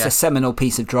 It's a seminal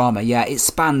piece of drama. Yeah, it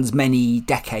spans many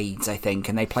decades, I think,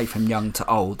 and they play from young to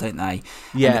old, don't they?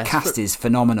 Yeah, and the cast is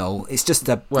phenomenal. It's just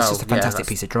a fantastic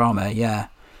piece of drama. Yeah.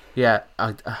 Yeah,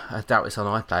 I doubt it's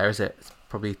on iPlayer, is it? It's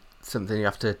probably something you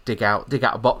have to dig out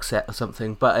a box set or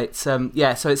something. But it's so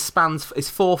it spans. It's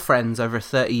four friends over a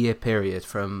 30-year period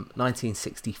from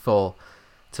 1964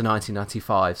 to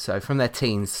 1995. So from their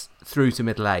teens through to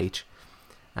middle age,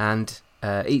 and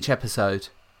each episode.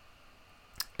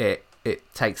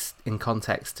 It takes in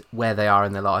context where they are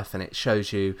in their life, and it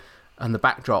shows you and the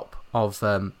backdrop of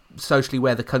socially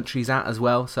where the country's at as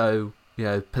well. So,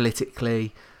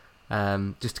 politically,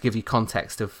 just to give you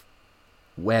context of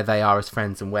where they are as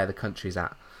friends and where the country's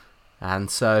at. And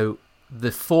so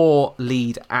the four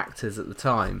lead actors at the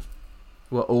time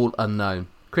were all unknown.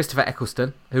 Christopher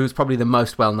Eccleston, who was probably the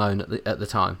most well known at the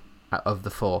time of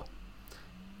the four.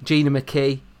 Gina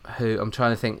McKee, who I'm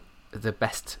trying to think the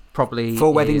best. Probably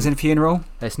Four Weddings and a Funeral.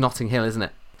 It's Notting Hill, isn't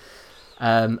it?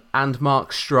 And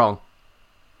Mark Strong.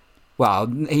 Well,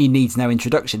 he needs no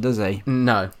introduction, does he?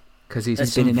 No, because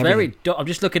he's been in everything. I'm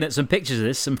just looking at some pictures of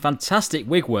this. Some fantastic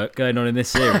wig work going on in this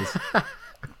series.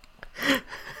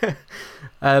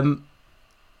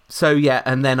 So yeah,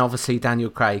 and then obviously Daniel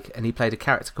Craig, and he played a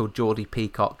character called Geordie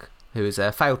Peacock, who is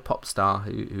a failed pop star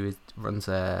who runs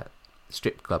a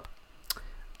strip club.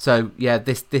 So yeah,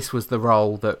 this was the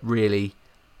role that really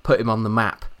put him on the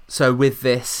map. So with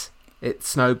this, it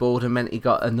snowballed and meant he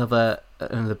got another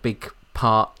big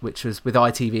part, which was with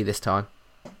ITV this time.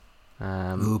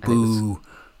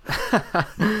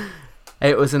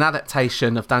 It was an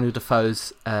adaptation of Daniel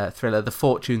Defoe's thriller The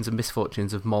Fortunes and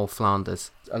Misfortunes of Moll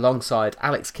Flanders, alongside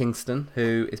Alex Kingston,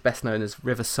 who is best known as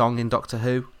River Song in Doctor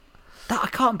Who. I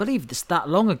can't believe this that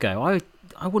long ago.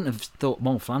 I wouldn't have thought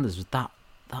Moll Flanders was that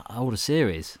old a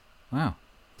series. Wow.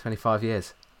 25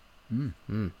 years. It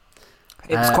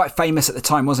was quite famous at the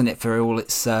time, wasn't it, for all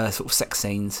its sort of sex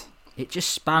scenes? It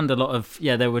just spanned a lot of...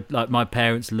 Yeah, they were like, my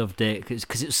parents loved it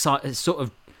because it's sort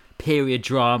of period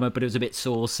drama, but it was a bit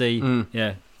saucy.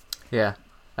 Yeah. Yeah.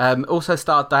 Also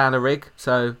starred Diana Rigg,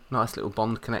 so nice little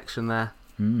Bond connection there.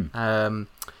 And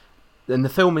the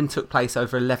filming took place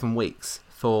over 11 weeks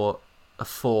for a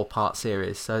 4-part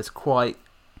series, so it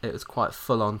was quite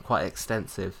full on, quite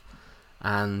extensive.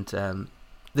 And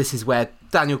this is where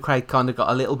Daniel Craig kind of got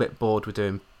a little bit bored with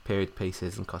doing period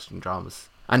pieces and costume dramas.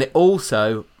 And it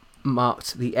also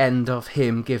marked the end of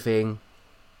him giving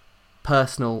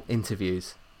personal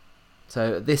interviews.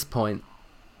 So at this point,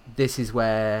 this is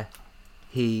where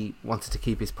he wanted to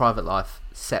keep his private life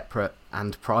separate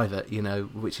and private,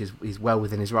 which he's well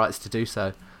within his rights to do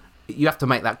so. You have to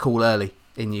make that call early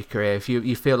in your career. If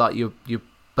you feel like you're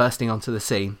bursting onto the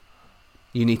scene,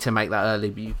 you need to make that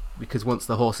early, because once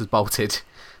the horse has bolted,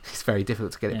 it's very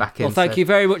difficult to get it back in. Well, thank you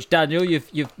very much, Daniel.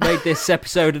 You've made this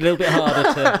episode a little bit harder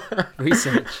to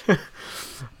research.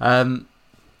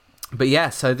 But yeah,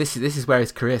 so this is where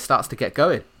his career starts to get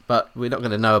going. But we're not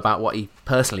going to know about what he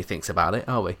personally thinks about it,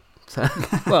 are we? So.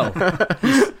 Well,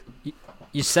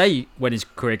 you say when his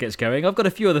career gets going. I've got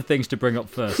a few other things to bring up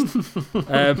first.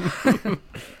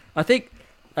 I think.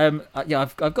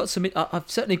 I've got some. I've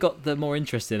certainly got the more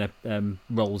interesting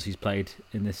roles he's played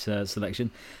in this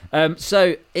selection.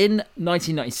 So in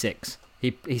 1996,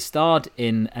 he starred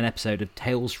in an episode of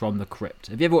Tales from the Crypt.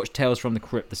 Have you ever watched Tales from the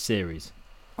Crypt, the series?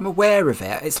 I'm aware of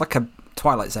it. It's like a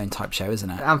Twilight Zone type show, isn't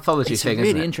it? Anthology thing, isn't it?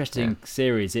 It's a really interesting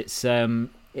series. It's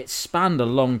spanned a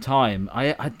long time.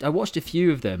 I watched a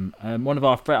few of them. One of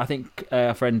our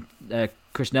our friend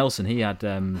Chris Nelson, he had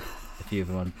a few of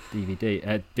them on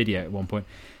DVD video at one point.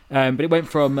 But it went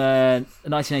from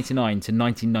 1989 to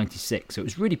 1996, so it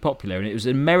was really popular, and it was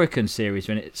an American series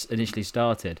when it initially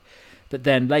started. But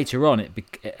then later on,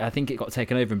 I think it got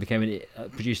taken over and became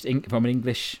produced from an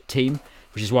English team,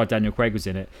 which is why Daniel Craig was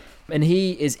in it. And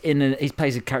he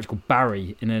plays a character called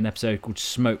Barry in an episode called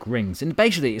Smoke Rings, and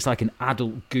basically it's like an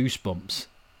adult Goosebumps.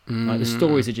 Like the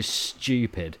stories are just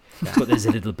stupid, but there's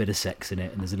a little bit of sex in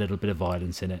it and there's a little bit of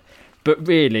violence in it. But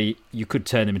really, you could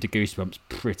turn them into Goosebumps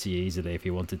pretty easily if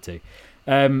you wanted to.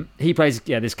 He plays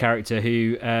this character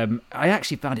who I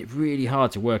actually found it really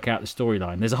hard to work out the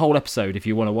storyline. There's a whole episode if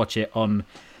you want to watch it on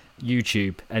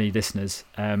YouTube, any listeners,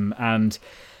 and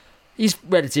he's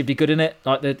relatively good in it.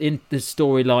 Like the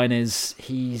storyline is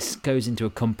he goes into a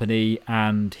company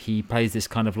and he plays this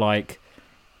kind of like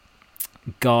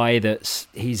guy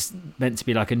he's meant to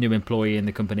be like a new employee in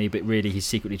the company, but really he's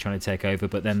secretly trying to take over.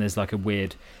 But then there's like a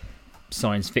weird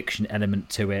science fiction element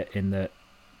to it in that,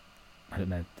 I don't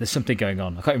know, there's something going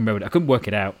on. I can't remember it. I couldn't work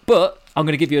it out. But I'm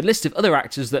going to give you a list of other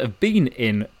actors that have been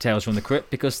in Tales from the Crypt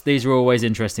because these are always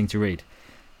interesting to read.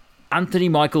 Anthony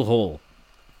Michael Hall,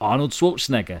 Arnold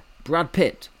Schwarzenegger, Brad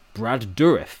Pitt, Brad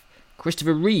Dourif,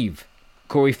 Christopher Reeve,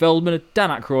 Corey Feldman, Dan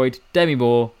Aykroyd, Demi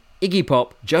Moore, Iggy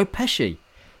Pop, Joe Pesci,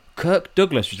 Kirk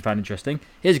Douglas, which I found interesting.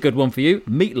 Here's a good one for you,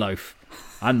 Meatloaf,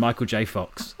 and Michael J.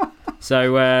 Fox.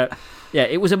 So,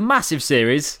 it was a massive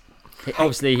series.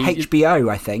 Obviously,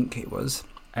 HBO, I think it was.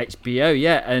 HBO,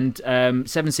 yeah, and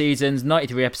 7 seasons,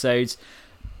 93 episodes.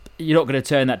 You're not going to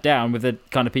turn that down with the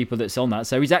kind of people that's on that.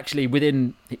 So he's actually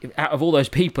out of all those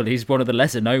people, he's one of the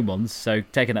lesser known ones. So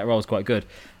taking that role is quite good.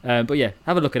 But yeah,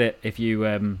 have a look at it if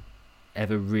you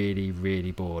ever really,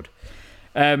 really bored.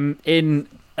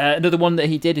 Another one that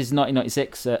he did is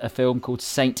 1996, a film called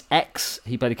Saint X.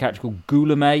 He played a character called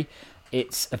Goulamay.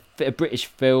 It's a British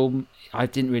film. I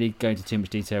didn't really go into too much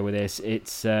detail with this.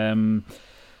 It's about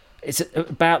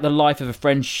the life of a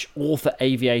French author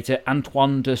aviator,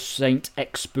 Antoine de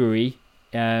Saint-Exupéry,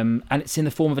 and it's in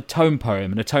the form of a tone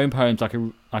poem. And a tone poem's like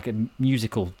a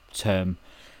musical term,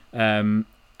 and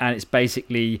it's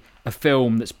basically a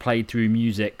film that's played through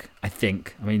music. I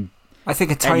think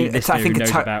a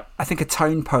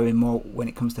tone poem, more when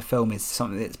it comes to film, is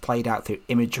something that's played out through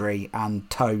imagery and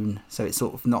tone. So it's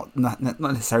sort of not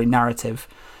necessarily narrative.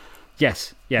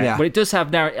 Yes, yeah. Well, it does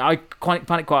have narrative. I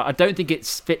find it quite. I don't think it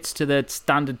fits to the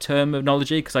standard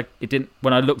terminology because it didn't.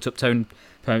 When I looked up tone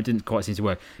poem, it didn't quite seem to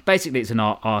work. Basically, it's an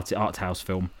art house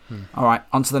film. All right,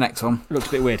 on to the next one. Looks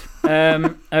a bit weird.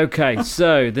 Okay,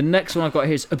 so the next one I've got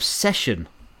here is Obsession,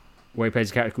 where he plays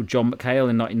a character called John McHale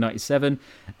in 1997.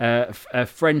 A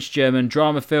French-German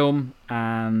drama film,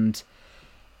 and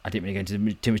I didn't really go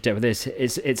into too much depth with this.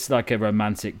 It's like a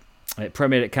romantic. It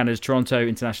premiered at Canada's Toronto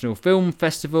International Film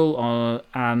Festival,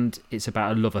 and it's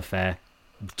about a love affair.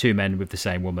 2 men with the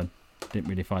same woman. Didn't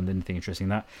really find anything interesting in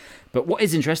that. But what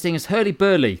is interesting is Hurly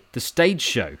Burly, the stage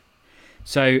show.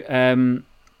 So,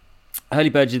 Hurly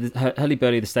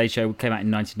Burly, the stage show, came out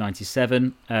in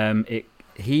 1997.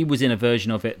 He was in a version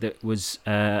of it that was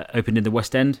opened in the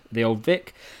West End, the Old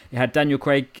Vic. It had Daniel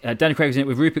Craig. Daniel Craig was in it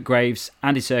with Rupert Graves,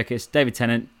 Andy Serkis, David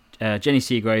Tennant, Jenny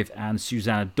Seagrave, and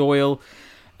Susanna Doyle.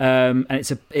 And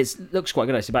it looks quite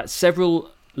good. It's about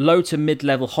several low to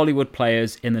mid-level Hollywood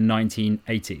players in the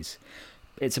 1980s.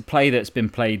 It's a play that's been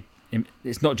played.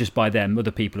 It's not just by them. Other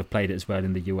people have played it as well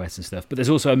in the US and stuff. But there's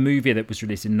also a movie that was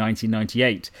released in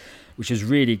 1998, which is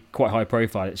really quite high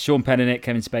profile. It's Sean Penn in it,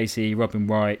 Kevin Spacey, Robin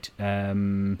Wright,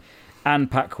 Anne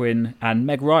Paquin, and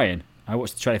Meg Ryan. I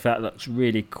watched the trailer for that. It looks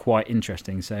really quite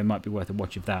interesting, so it might be worth a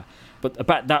watch of that. But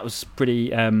that was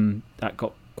pretty. That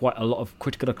got quite a lot of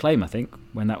critical acclaim, I think,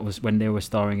 when they were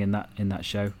starring in that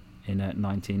show in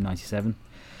 1997.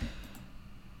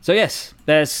 So yes,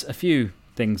 there's a few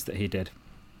things that he did.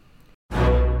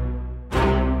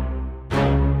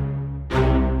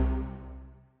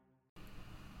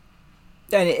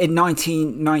 Then in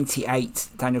 1998,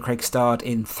 Daniel Craig starred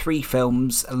in 3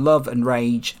 films: Love and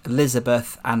Rage,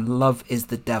 Elizabeth, and Love is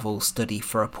the Devil, Study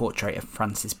for a Portrait of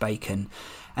Francis Bacon.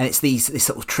 And it's this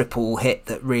sort of triple hit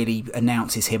that really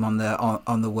announces him on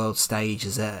the world stage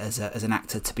as an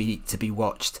actor to be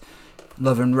watched.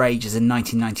 Love and Rage is a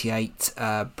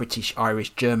 1998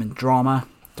 British-Irish-German drama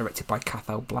directed by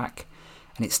Cathal Black,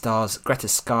 and it stars Greta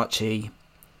Scacchi,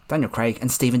 Daniel Craig,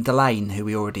 and Stephen Delane, who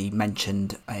we already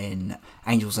mentioned in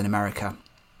Angels in America.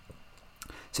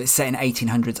 So it's set in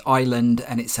 1800s Ireland,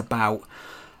 and it's about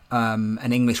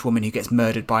an English woman who gets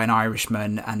murdered by an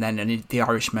Irishman, and then the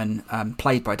Irishman,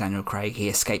 played by Daniel Craig, he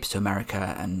escapes to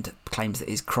America and claims that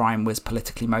his crime was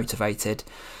politically motivated.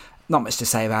 Not much to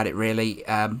say about it really,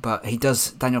 but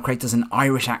Daniel Craig does an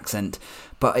Irish accent,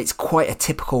 but it's quite a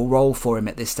typical role for him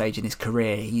at this stage in his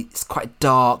career. He's quite a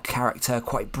dark character,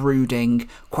 quite brooding,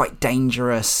 quite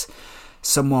dangerous,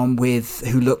 someone who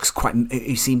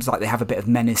seems like they have a bit of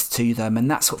menace to them,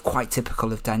 and that's sort of quite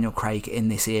typical of Daniel Craig in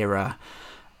this era.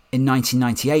 In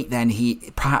 1998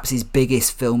 then, perhaps his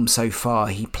biggest film so far,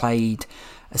 he played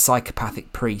a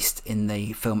psychopathic priest in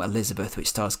the film Elizabeth, which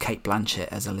stars Cate Blanchett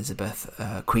as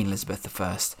Queen Elizabeth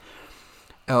I.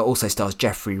 Also stars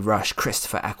Geoffrey Rush,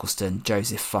 Christopher Eccleston,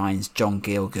 Joseph Fiennes, John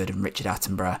Gielgud and Richard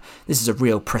Attenborough. This is a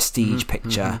real prestige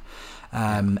picture.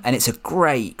 And it's a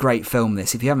great, great film,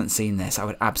 this. If you haven't seen this, I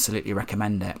would absolutely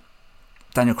recommend it.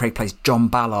 Daniel Craig plays John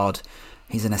Ballard.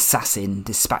 He's an assassin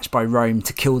dispatched by Rome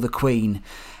to kill the Queen.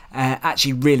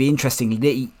 Actually, really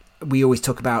interestingly, we always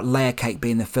talk about Layer Cake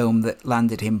being the film that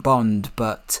landed him Bond,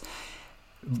 but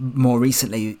more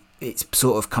recently it's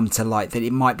sort of come to light that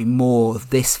it might be more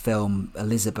this film,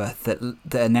 Elizabeth,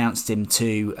 that announced him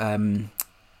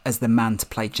as the man to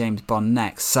play James Bond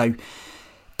next. So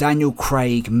Daniel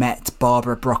Craig met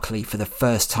Barbara Broccoli for the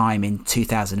first time in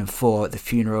 2004 at the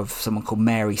funeral of someone called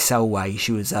Mary Selway.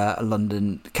 She was a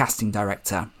London casting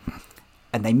director,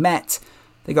 and they met.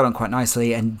 They got on quite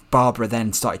nicely, and Barbara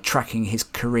then started tracking his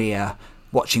career,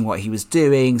 watching what he was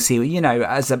doing,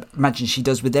 as I imagine she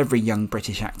does with every young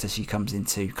British actor she comes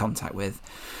into contact with.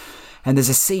 And there's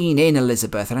a scene in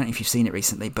Elizabeth, I don't know if you've seen it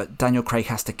recently, but Daniel Craig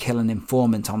has to kill an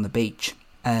informant on the beach.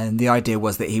 And the idea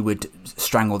was that he would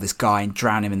strangle this guy and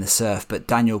drown him in the surf, but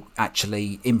Daniel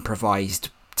actually improvised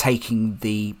taking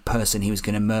the person he was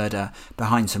going to murder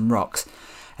behind some rocks.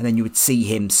 And then you would see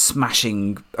him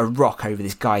smashing a rock over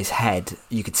this guy's head.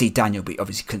 You could see Daniel, but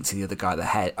obviously couldn't see the other guy at the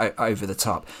head over the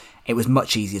top. It was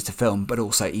much easier to film, but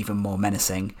also even more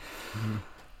menacing. Mm-hmm.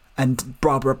 And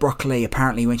Barbara Broccoli,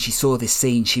 apparently, when she saw this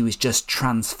scene, she was just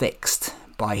transfixed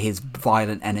by his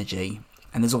violent energy.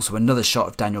 And there's also another shot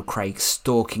of Daniel Craig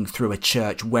stalking through a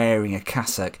church wearing a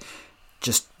cassock,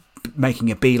 just making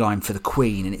a beeline for the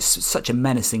Queen. And it's such a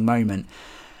menacing moment.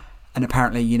 And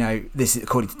apparently, this is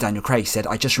according to Daniel Craig, said,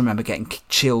 "I just remember getting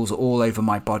chills all over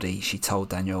my body," she told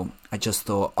Daniel. "I just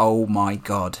thought, oh my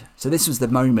God." So this was the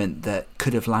moment that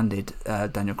could have landed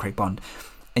Daniel Craig Bond.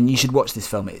 And you should watch this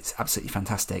film. It's absolutely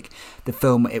fantastic. The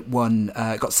film, it won,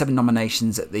 got 7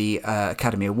 nominations at the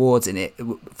Academy Awards,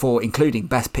 for including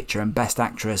Best Picture and Best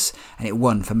Actress, and it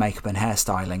won for makeup and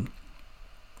hairstyling.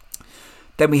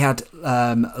 Then we had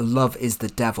Love is the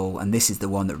Devil, and this is the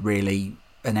one that really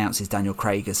announces Daniel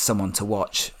Craig as someone to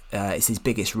watch. It's his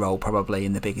biggest role, probably,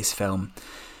 in the biggest film.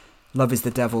 Love is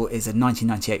the Devil is a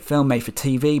 1998 film made for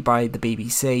TV by the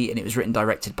BBC, and it was written and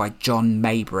directed by John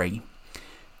Mabry.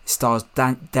 It stars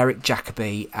Derek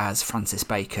Jacobi as Francis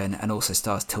Bacon, and also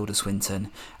stars Tilda Swinton,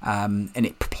 and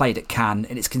it played at Cannes,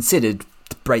 and it's considered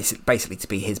basically to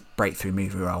be his breakthrough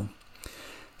movie role.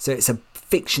 So it's a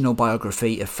fictional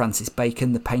biography of Francis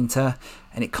Bacon, the painter,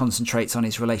 and it concentrates on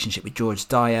his relationship with George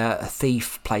Dyer, a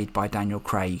thief played by Daniel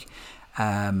Craig.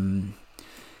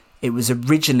 It was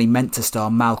originally meant to star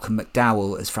Malcolm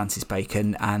McDowell as Francis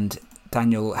Bacon, and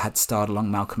Daniel had starred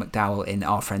along Malcolm McDowell in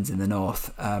Our Friends in the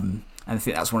North, and I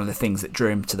think that's one of the things that drew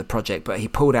him to the project, but he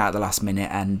pulled out at the last minute,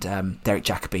 and Derek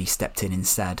Jacobi stepped in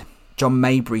instead. John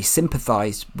Mabry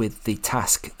sympathised with the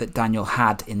task that Daniel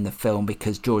had in the film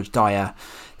because George Dyer,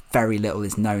 very little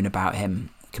is known about him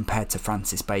compared to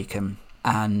Francis Bacon.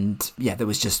 And yeah, there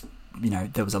was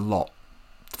a lot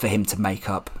for him to make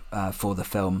up for the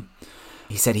film.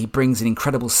 He said he brings an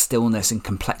incredible stillness and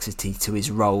complexity to his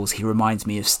roles. He reminds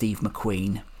me of Steve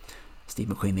McQueen. Steve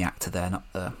McQueen, the actor there, not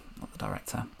the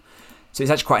director. So it's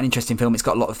actually quite an interesting film. It's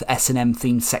got a lot of S&M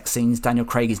themed sex scenes. Daniel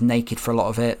Craig is naked for a lot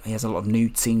of it. He has a lot of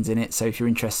nude scenes in it. So if you're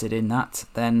interested in that,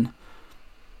 then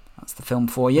that's the film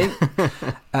for you.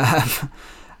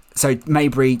 So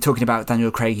Mabry, talking about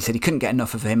Daniel Craig, he said he couldn't get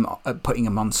enough of him, putting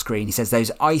him on screen. He says, "Those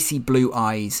icy blue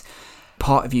eyes,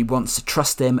 part of you wants to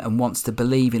trust him and wants to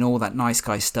believe in all that nice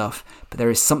guy stuff, but there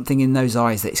is something in those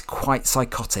eyes that is quite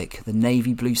psychotic, the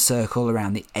navy blue circle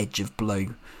around the edge of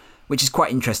blue," which is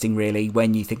quite interesting, really,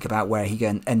 when you think about where he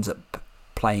ends up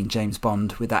playing James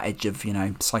Bond with that edge of,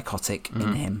 psychotic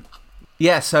in him.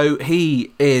 Yeah, so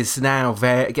he is now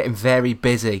getting very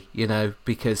busy,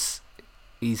 because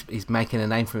he's making a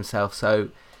name for himself, so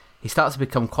he starts to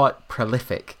become quite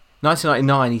prolific.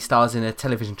 1999, he stars in a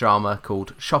television drama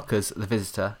called Shockers, The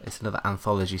Visitor. It's another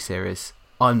anthology series.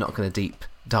 I'm not going to deep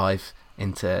dive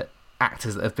into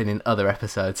actors that have been in other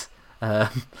episodes, but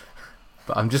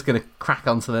I'm just going to crack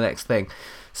on to the next thing.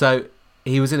 So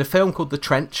he was in a film called The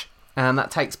Trench, and that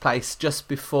takes place just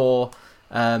before,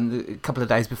 a couple of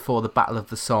days before the Battle of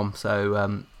the Somme.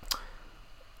 So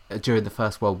during the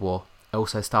First World War. It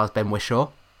also stars Ben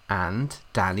Whishaw and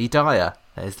Danny Dyer.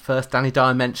 There's the first Danny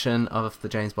Dyer mention of the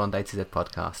James Bond A to Z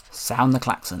podcast. Sound the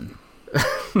klaxon.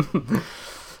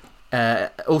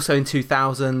 Also in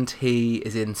 2000, he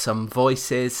is in Some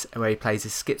Voices, where he plays a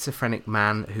schizophrenic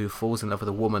man who falls in love with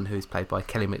a woman who's played by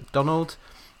Kelly MacDonald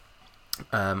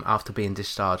after being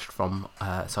discharged from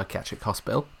a psychiatric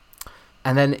hospital.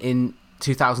 And then in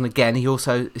 2000 again, he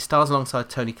stars alongside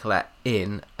Toni Collette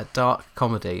in a dark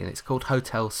comedy, and it's called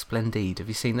Hotel Splendide. Have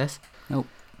you seen this? Nope.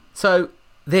 So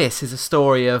this is a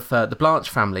story of the Blanche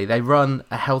family. They run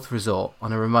a health resort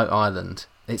on a remote island.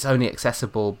 It's only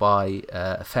accessible by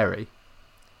a ferry,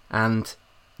 and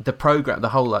the program, the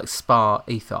whole like spa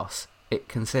ethos, it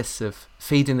consists of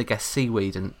feeding the guests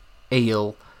seaweed and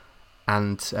eel,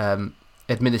 and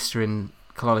administering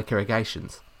colonic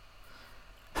irrigations.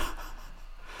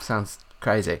 Sounds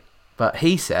crazy, but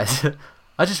he says,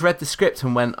 I just read the script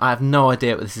and went, I have no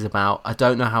idea what this is about. I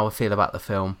don't know how I feel about the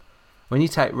film. When you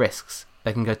take risks,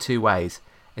 they can go two ways.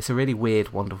 It's a really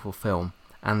weird, wonderful film,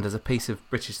 and as a piece of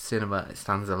British cinema, it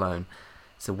stands alone.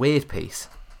 It's a weird piece,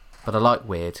 but I like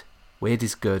weird. Weird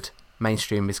is good,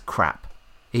 mainstream is crap,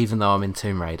 even though I'm in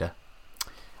Tomb Raider.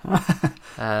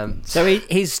 So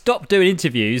he's stopped doing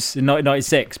interviews in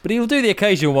 1996, but he'll do the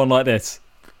occasional one like this.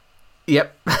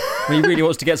 Yep. When he really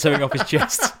wants to get something off his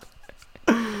chest.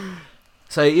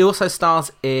 So he also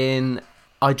stars in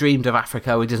I Dreamed of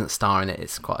Africa. He doesn't star in it,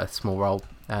 it's quite a small role,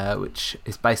 which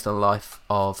is based on the life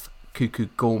of Cuckoo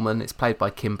Gorman. It's played by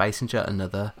Kim Basinger,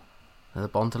 another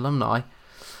Bond alumni.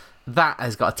 That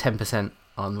has got a 10%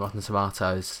 on Rotten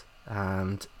Tomatoes,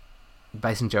 and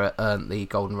Basinger earned the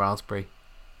Golden Raspberry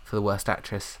for the worst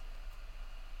actress.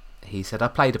 He said, I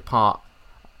played a part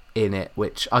in it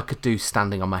which I could do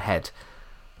standing on my head,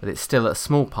 but it's still a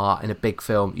small part in a big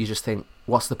film. You just think,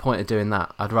 what's the point of doing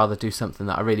that? I'd rather do something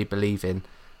that I really believe in,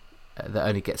 that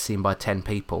only gets seen by 10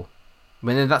 people. I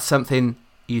mean, that's something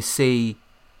you see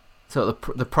sort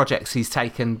of the projects he's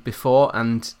taken before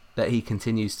and that he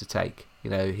continues to take. You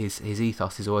know, his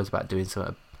ethos is always about doing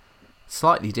something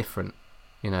slightly different,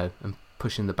 you know, and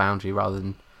pushing the boundary rather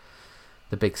than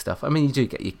the big stuff. I mean, you do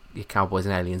get your cowboys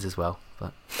and aliens as well,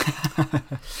 but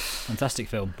fantastic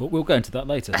film, but we'll go into that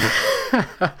later.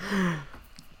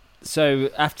 So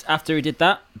after he did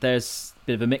that, there's a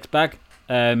bit of a mixed bag.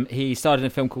 He starred in a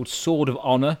film called Sword of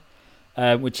Honor,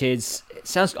 which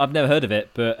I've never heard of it,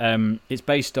 but it's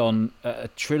based on a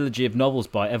trilogy of novels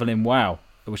by Evelyn Waugh,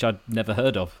 which I'd never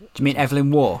heard of. Do you mean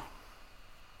Evelyn Waugh?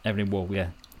 Evelyn Waugh,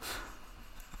 yeah.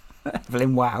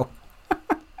 Evelyn Waugh.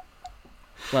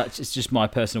 Well, it's just my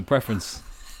personal preference.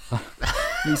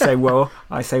 You say Waugh,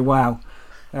 I say wow.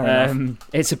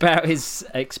 It's about his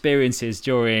experiences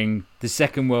during the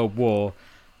Second World War,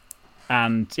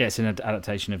 and yeah, it's an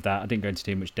adaptation of that. I didn't go into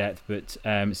too much depth, but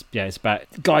it's about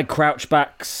Guy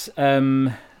Crouchback's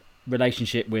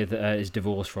relationship with his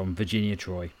divorce from Virginia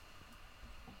Troy.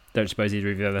 Don't suppose either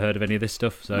of you have ever heard of any of this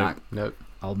stuff, so no.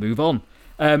 I'll move on.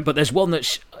 But there's one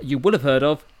that you will have heard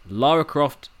of, Lara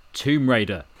Croft Tomb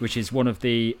Raider, which is one of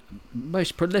the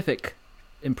most prolific,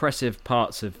 impressive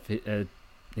parts of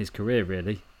his career,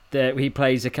 really. There, he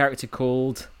plays a character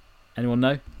called, anyone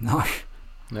know? No.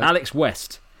 Alex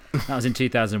West. That was in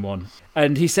 2001.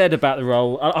 And he said about the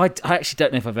role, I actually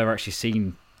don't know if I've ever actually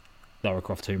seen Lara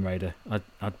Croft Tomb Raider. I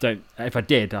don't. If I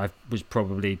did, I was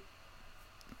probably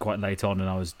quite late on and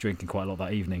I was drinking quite a lot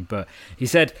that evening. But he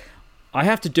said, I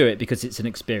have to do it because it's an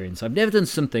experience. I've never done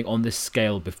something on this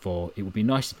scale before. It would be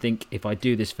nice to think if I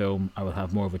do this film, I will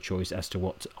have more of a choice as to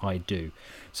what I do.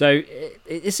 So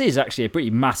this is actually a pretty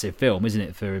massive film, isn't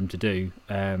it, for him to do?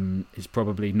 He's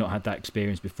probably not had that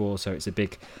experience before, so it's a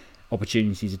big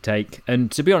opportunity to take.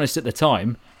 And to be honest, at the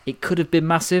time, it could have been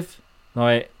massive.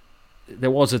 Like,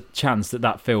 there was a chance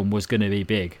that film was going to be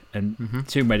big, and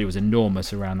Tomb Raider was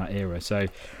enormous around that era. So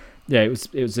yeah, it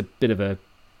was a bit of a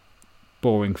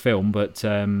boring film, but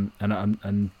and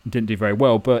didn't do very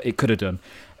well, but it could have done.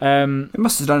 It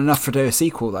must have done enough to do a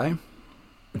sequel, though.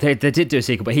 They did do a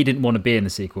sequel, but he didn't want to be in the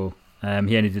sequel. He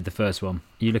only did the first one.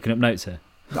 Are you looking up notes here?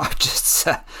 I'm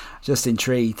just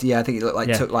intrigued. Yeah, I think it looked like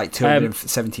it took like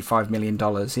 $275 million.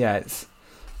 Yeah, it's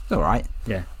all right.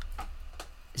 Yeah.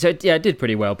 So yeah, it did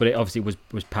pretty well, but it obviously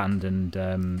was panned,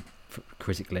 and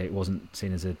critically, it wasn't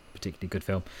seen as a particularly good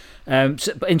film.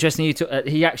 But interestingly,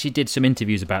 he actually did some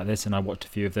interviews about this, and I watched a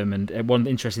few of them. And one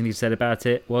interesting thing he said about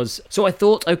it was, "So I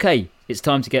thought, okay, it's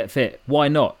time to get fit. Why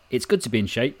not? It's good to be in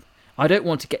shape. I don't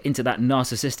want to get into that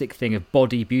narcissistic thing of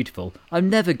body beautiful. I'm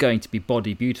never going to be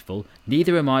body beautiful.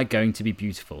 Neither am I going to be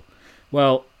beautiful."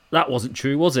 Well, that wasn't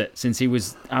true, was it? Since he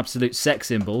was absolute sex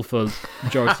symbol for the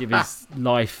majority of his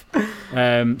life.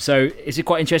 So it's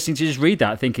quite interesting to just read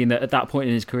that, thinking that at that point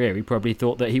in his career, he probably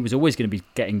thought that he was always going to be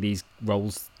getting these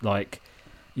roles like,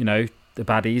 you know, the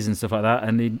baddies and stuff like that,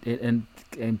 and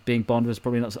being Bond was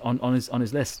probably not on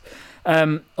his list.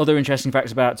 Other interesting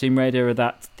facts about Tomb Raider are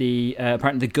that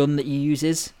apparently the gun that he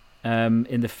uses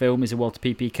in the film is a Walther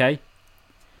PPK.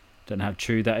 Don't know how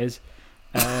true that is.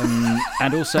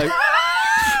 And also,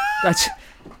 that's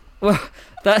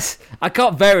I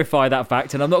can't verify that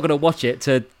fact, and I'm not going to watch it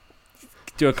to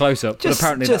do a close up. But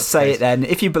apparently, just say it then.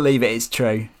 If you believe it, it's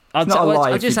true. I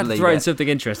just have to throw in something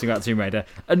interesting about Tomb Raider.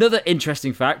 Another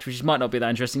interesting fact, which might not be that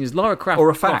interesting, is Lara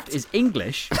Croft is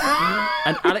English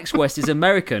and Alex West is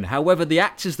American. However, the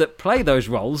actors that play those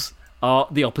roles are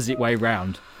the opposite way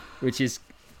round, which is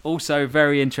also a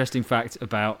very interesting fact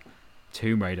about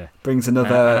Tomb Raider. Brings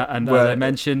another and word. As I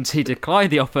mentioned, he declined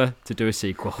the offer to do a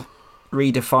sequel.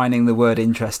 Redefining the word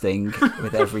interesting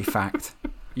with every fact.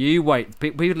 You wait.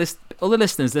 All the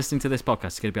listeners listening to this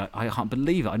podcast are going to be like, I can't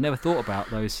believe it. I never thought about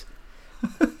those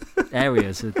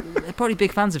areas. They're probably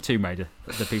big fans of Tomb Raider,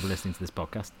 the people listening to this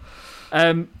podcast.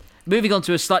 Moving on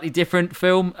to a slightly different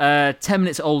film, 10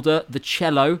 minutes older, The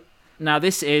Cello. Now,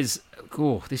 this is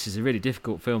a really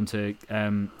difficult film to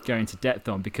go into depth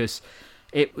on because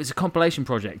it was a compilation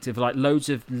project of like loads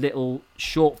of little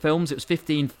short films. It was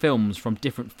 15 films from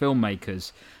different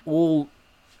filmmakers, all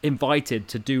invited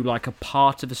to do like a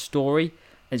part of a story.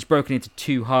 It's broken into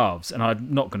two halves, and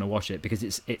I'm not going to watch it because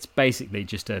it's basically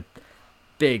just a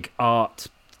big art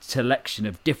selection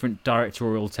of different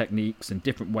directorial techniques and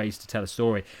different ways to tell a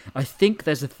story. I think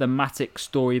there's a thematic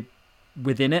story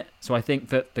within it, so I think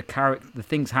that the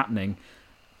things happening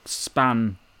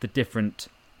span the different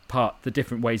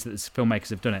ways that the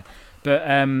filmmakers have done it. But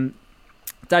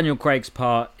Daniel Craig's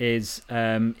part is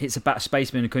it's about a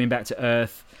spaceman coming back to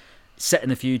Earth, set in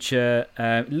the future.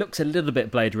 It looks a little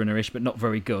bit Blade Runner-ish, but not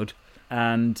very good.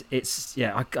 And it's,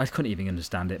 I couldn't even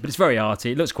understand it, but it's very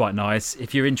arty. It looks quite nice.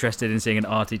 If you're interested in seeing an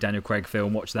arty Daniel Craig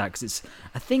film, watch that, because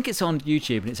I think it's on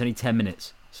YouTube and it's only 10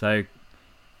 minutes. So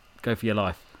go for your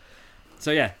life.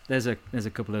 So yeah, there's a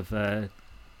couple of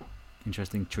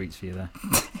interesting treats for you there.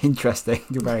 Interesting.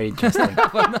 You're very interesting.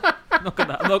 I'm not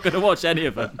going to watch any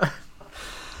of them.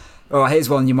 Well, here's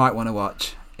one you might want to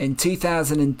watch. In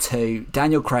 2002,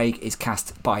 Daniel Craig is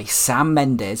cast by Sam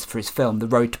Mendes for his film The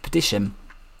Road to Perdition.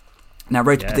 Now,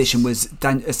 Road to Perdition was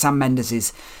Sam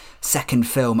Mendes' second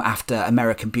film after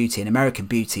American Beauty, and American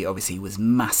Beauty obviously was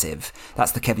massive.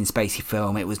 That's the Kevin Spacey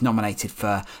film. It was nominated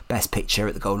for Best Picture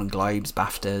at the Golden Globes,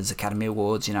 BAFTAs, Academy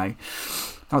Awards, That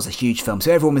was a huge film.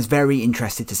 So everyone was very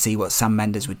interested to see what Sam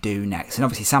Mendes would do next. And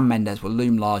obviously Sam Mendes will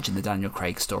loom large in the Daniel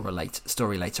Craig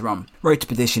story later on. Road to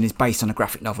Perdition is based on a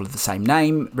graphic novel of the same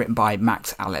name, written by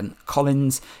Max Allan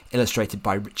Collins, illustrated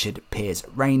by Richard Piers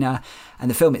Rayner. And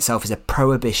the film itself is a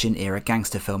Prohibition-era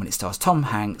gangster film, and it stars Tom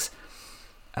Hanks,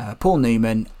 Paul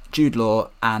Newman, Jude Law,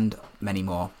 and many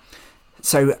more.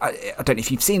 So I don't know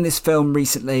if you've seen this film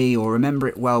recently or remember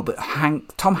it well, but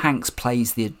Tom Hanks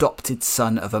plays the adopted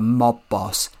son of a mob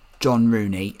boss, John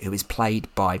Rooney, who is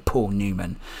played by Paul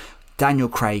Newman. Daniel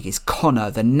Craig is Connor,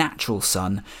 the natural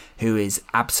son, who is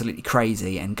absolutely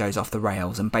crazy and goes off the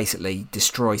rails and basically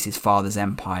destroys his father's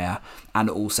empire, and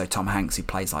also Tom Hanks, who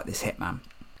plays like this hitman.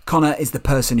 Connor is the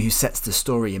person who sets the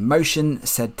story in motion,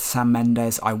 said Sam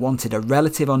Mendes. I wanted a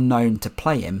relative unknown to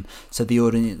play him so the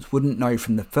audience wouldn't know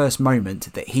from the first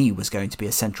moment that he was going to be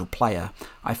a central player.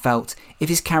 I felt if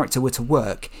his character were to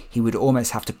work, he would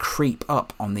almost have to creep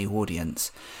up on the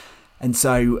audience. And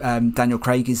so Daniel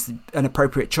Craig is an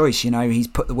appropriate choice. He's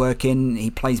put the work in,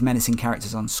 he plays menacing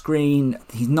characters on screen,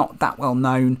 he's not that well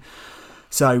known.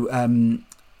 So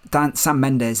Sam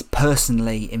Mendes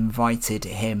personally invited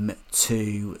him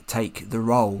to take the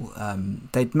role.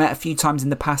 They'd met a few times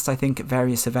in the past, I think, at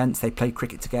various events. They played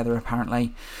cricket together,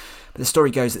 apparently. But the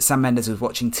story goes that Sam Mendes was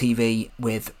watching TV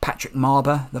with Patrick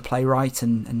Marber, the playwright,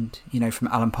 and from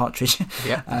Alan Partridge.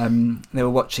 Yeah. They were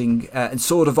watching, and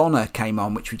Sword of Honour came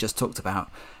on, which we just talked about.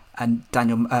 And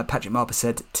Patrick Marber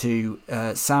said to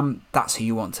Sam, "That's who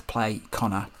you want to play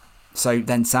Connor." So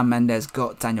then Sam Mendes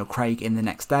got Daniel Craig in the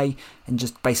next day and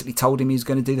just basically told him he was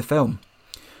going to do the film.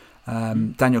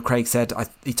 Daniel Craig said,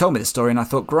 he told me the story and I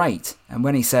thought, great. And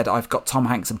when he said, I've got Tom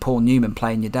Hanks and Paul Newman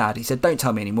playing your dad, he said, don't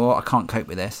tell me anymore, I can't cope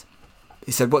with this.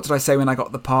 He said, what did I say when I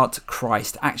got the part?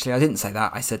 Christ. Actually, I didn't say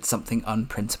that. I said something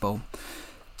unprintable.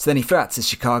 So then he flew out to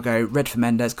Chicago. Redford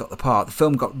Mendez got the part. The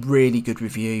film got really good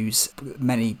reviews,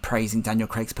 many praising Daniel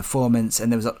Craig's performance,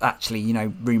 and there was actually,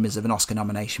 rumours of an Oscar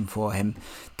nomination for him.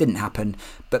 Didn't happen,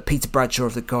 but Peter Bradshaw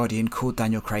of The Guardian called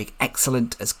Daniel Craig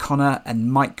excellent as Connor,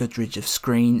 and Mike Goodridge of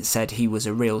Screen said he was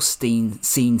a real scene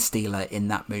stealer in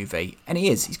that movie. And he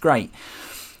is, he's great.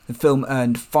 The film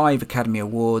earned 5 Academy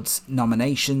Awards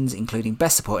nominations, including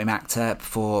Best Supporting Actor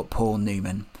for Paul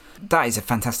Newman. That is a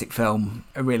fantastic film,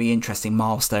 a really interesting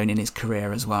milestone in his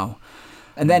career as well.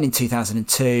 And then in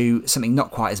 2002, something not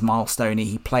quite as milestoney,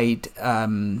 he played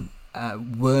Werner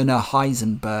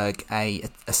Heisenberg, a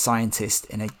scientist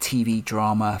in a TV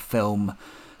drama film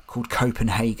called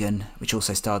Copenhagen, which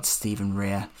also starred Stephen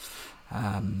Rea.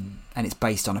 And it's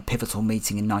based on a pivotal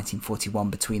meeting in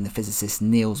 1941 between the physicists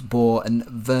Niels Bohr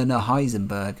and Werner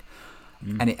Heisenberg.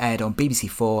 And it aired on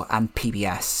BBC4 and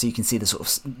PBS, so you can see the sort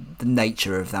of the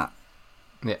nature of that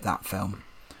film.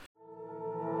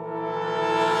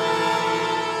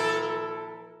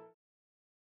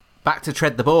 Back to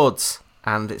Tread the Boards,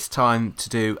 and it's time to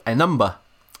do A Number,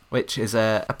 which is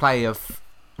a play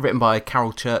written by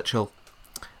Carol Churchill,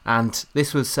 and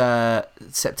this was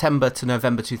September to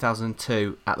November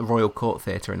 2002 at the Royal Court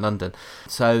Theatre in London.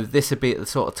 So this would be at the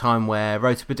sort of time where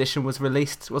Road to Perdition was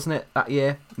released, wasn't it, that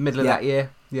year? Middle of that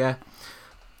year? Yeah.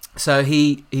 So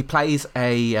he plays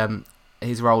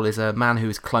his role is a man who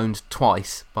is cloned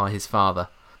twice by his father,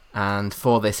 and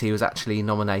for this he was actually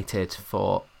nominated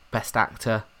for Best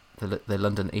Actor, the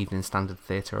London Evening Standard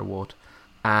Theatre Award.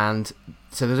 And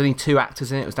so there's only 2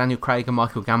 actors in it. It was Daniel Craig and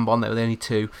Michael Gambon. They were the only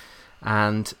 2.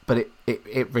 But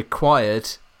it required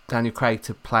Daniel Craig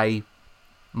to play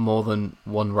more than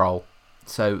one role.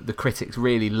 So the critics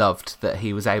really loved that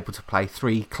he was able to play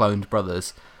 3 cloned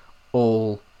brothers,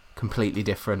 all completely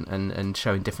different and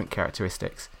showing different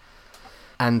characteristics.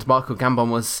 And Michael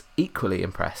Gambon was equally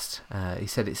impressed. He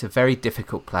said it's a very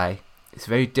difficult play. It's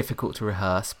very difficult to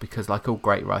rehearse because, like all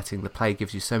great writing, the play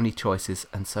gives you so many choices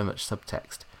and so much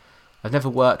subtext. I've never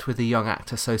worked with a young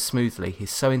actor so smoothly.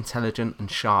 He's so intelligent and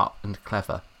sharp and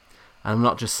clever. And I'm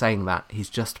not just saying that, he's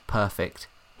just perfect.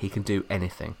 He can do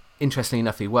anything. Interestingly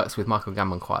enough, he works with Michael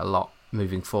Gambon quite a lot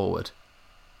moving forward.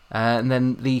 And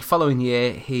then the following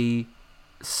year, he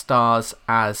stars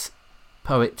as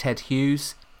poet Ted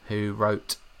Hughes, who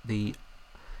wrote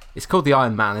it's called The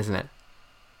Iron Man, isn't it?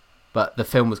 But the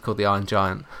film was called The Iron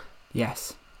Giant.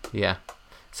 Yes. Yeah.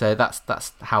 So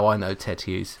that's how I know Ted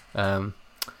Hughes.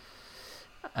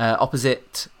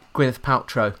 Opposite Gwyneth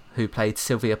Paltrow, who played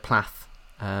Sylvia Plath.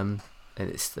 And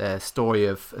it's a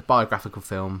biographical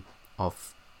film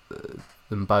of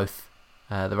them both,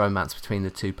 the romance between the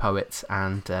 2 poets,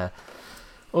 and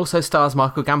also stars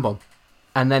Michael Gambon.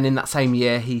 And then in that same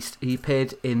year, he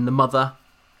appeared in The Mother,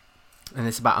 and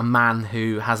it's about a man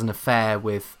who has an affair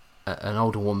with an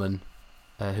older woman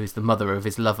who's the mother of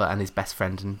his lover and his best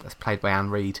friend, and that's played by Anne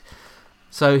Reid.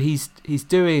 So he's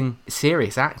doing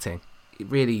serious acting,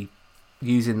 really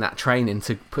using that training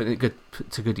to put it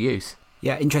to good use.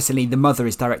 Yeah, interestingly, The Mother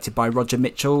is directed by Roger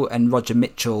Mitchell, and Roger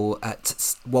Mitchell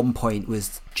at one point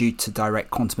was due to direct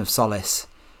Quantum of Solace,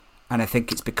 and I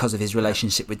think it's because of his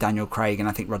relationship with Daniel Craig, and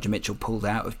I think Roger Mitchell pulled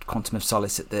out of Quantum of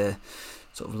Solace at the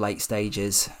sort of late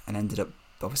stages and ended up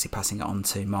obviously passing it on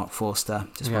to Mark Forster,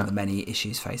 one of the many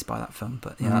issues faced by that film.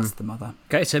 But that's The Mother.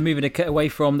 Okay, so moving away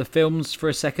from the films for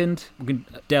a second, we can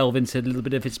delve into a little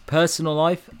bit of his personal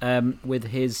life with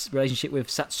his relationship with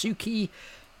Satsuki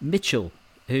Mitchell,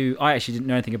 who I actually didn't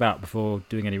know anything about before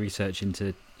doing any research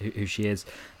into who she is.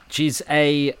 She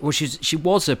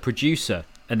was a producer,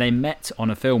 and they met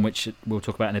on a film which we'll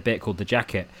talk about in a bit called The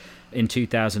Jacket in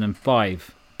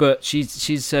 2005. But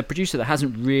she's a producer that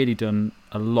hasn't really done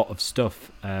a lot of stuff,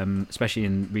 especially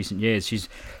in recent years. She's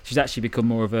actually become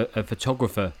more of a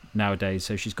photographer nowadays.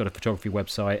 So she's got a photography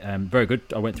website, very good.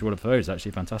 I went through all of hers,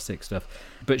 actually fantastic stuff.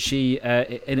 But she,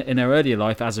 in her earlier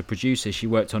life as a producer, she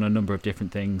worked on a number of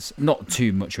different things. Not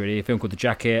too much really. A film called The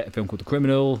Jacket, a film called The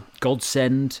Criminal,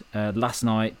 Godsend, Last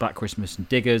Night, Black Christmas, and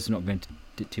Diggers. I'm not going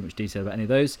into too much detail about any of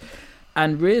those.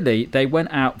 And really, they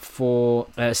went out for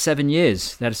 7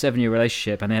 years. They had a 7-year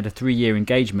relationship, and they had a 3-year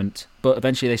engagement. But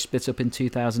eventually, they split up in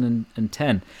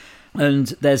 2010. And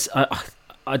there's,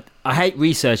 I hate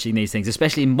researching these things,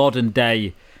 especially modern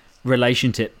day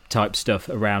relationship type stuff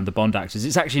around the Bond actors.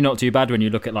 It's actually not too bad when you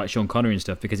look at like Sean Connery and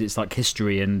stuff, because it's like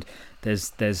history, and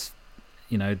there's the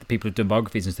people who've done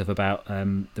biographies and stuff about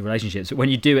the relationships. But when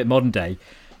you do it modern day,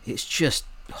 it's just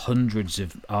hundreds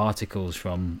of articles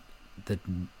from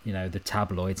the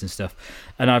tabloids and stuff.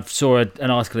 And I saw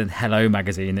an article in Hello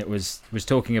magazine that was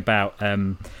talking about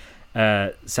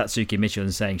Satsuki Mitchell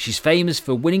and saying she's famous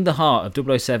for winning the heart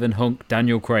of 007 hunk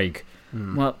Daniel Craig.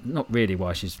 Well, not really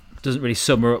why doesn't really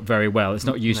sum her up very well. It's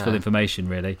not useful information,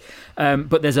 really.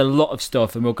 But there's a lot of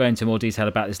stuff, and we'll go into more detail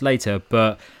about this later,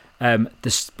 but the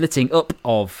splitting up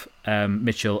of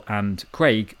Mitchell and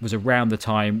Craig was around the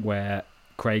time where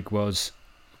Craig was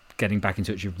getting back in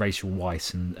touch with Rachel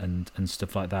Weisz and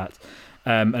stuff like that.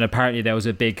 And apparently there was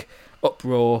a big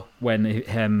uproar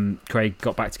when Craig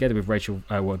got back together with Rachel,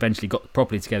 eventually got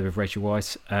properly together with Rachel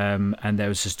Weisz, and there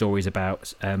was some stories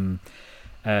about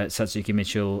Satsuki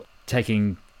Mitchell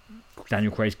taking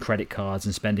Daniel Craig's credit cards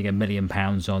and spending £1 million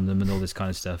on them and all this kind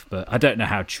of stuff. But I don't know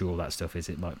how true all that stuff is.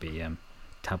 It might be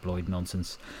tabloid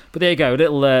nonsense. But there you go, a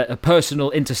little a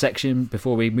personal intersection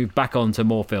before we move back on to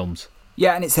more films.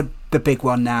 Yeah, and it's the big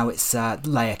one now. It's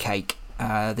Layer Cake.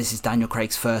 This is Daniel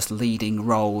Craig's first leading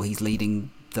role. He's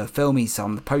leading the film. He's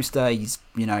on the poster. He's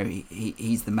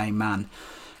he's the main man.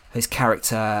 His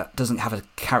character doesn't have a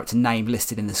character name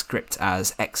listed in the script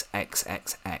as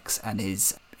XXXX, and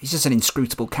he's just an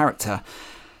inscrutable character.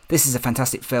 This is a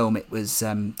fantastic film. It was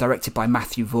directed by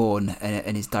Matthew Vaughn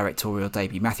in his directorial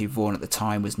debut. Matthew Vaughn at the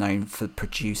time was known for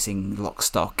producing Lock,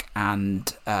 Stock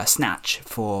and Snatch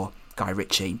for Guy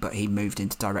Ritchie, but he moved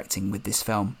into directing with this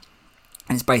film.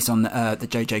 And it's based on the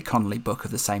J.J. Connolly book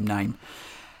of the same name.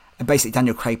 And basically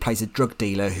Daniel Craig plays a drug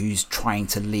dealer who's trying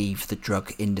to leave the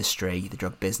drug industry, the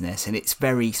drug business. And it's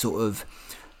very sort of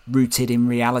rooted in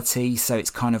reality, so it's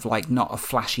kind of like not a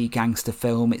flashy gangster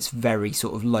film. It's very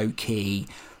sort of low-key,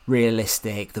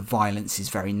 realistic. The violence is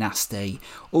very nasty.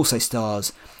 Also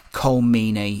stars Cole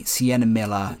Meany, Sienna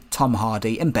Miller, Tom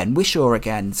Hardy and Ben Whishaw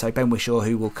again. So Ben Whishaw,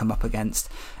 who will come up against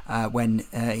when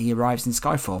he arrives in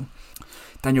Skyfall.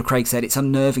 Daniel Craig said, "It's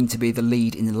unnerving to be the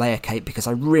lead in Layer Cake because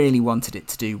I really wanted it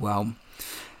to do well.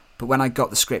 But when I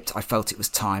got the script, I felt it was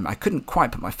time. I couldn't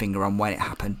quite put my finger on when it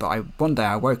happened, but one day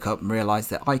I woke up and realised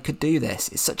that I could do this.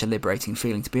 It's such a liberating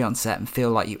feeling to be on set and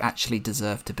feel like you actually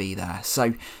deserve to be there.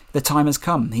 So the time has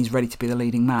come. He's ready to be the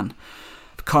leading man."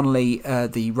 Connolly,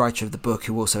 the writer of the book,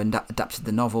 who also adapted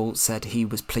the novel, said he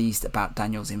was pleased about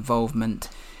Daniel's involvement.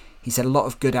 He said a lot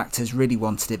of good actors really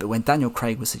wanted it, but when Daniel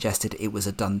Craig was suggested, it was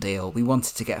a done deal. We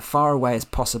wanted to get as far away as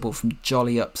possible from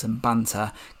jolly ups and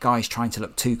banter, guys trying to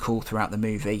look too cool throughout the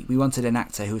movie. We wanted an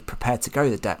actor who was prepared to go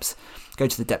to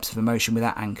the depths of emotion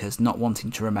without anchors, not wanting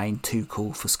to remain too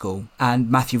cool for school. And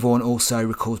Matthew Vaughn also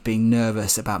recalls being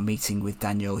nervous about meeting with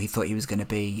Daniel. He thought he was going to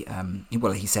be,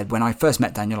 he said, "When I first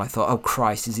met Daniel, I thought, oh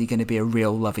Christ, is he going to be a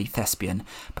real lovey thespian?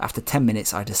 But after 10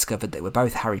 minutes, I discovered that we're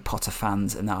both Harry Potter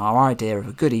fans and that our idea of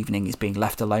a good evening is being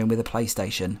left alone with a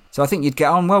PlayStation. So I think you'd get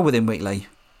on well with him, Wheatley."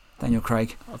 Daniel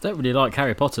Craig. I don't really like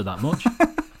Harry Potter that much.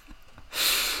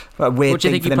 What do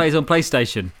you think he plays on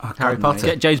PlayStation? Harry Potter.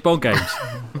 Get James Bond games.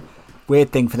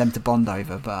 Weird thing for them to bond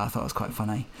over, but I thought it was quite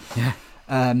funny.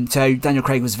 Yeah. So Daniel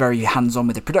Craig was very hands-on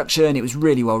with the production. It was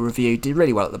really well reviewed, did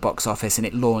really well at the box office, and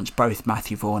it launched both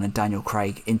Matthew Vaughn and Daniel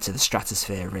Craig into the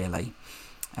stratosphere, really.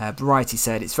 Variety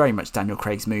said it's very much Daniel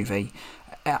Craig's movie.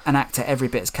 An actor every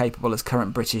bit as capable as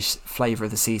current British flavour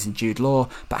of the season Jude Law,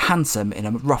 but handsome in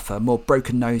a rougher, more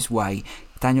broken-nosed way.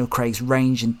 Daniel Craig's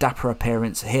range and dapper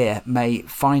appearance here may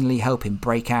finally help him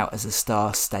break out as a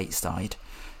star stateside.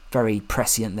 Very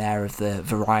prescient there of the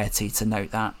Variety to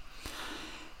note that.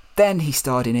 Then he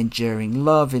starred in Enduring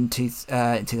Love in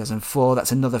 2004.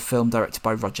 That's another film directed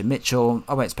by Roger Mitchell.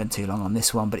 I won't spend too long on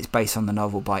this one, but it's based on the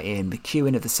novel by Ian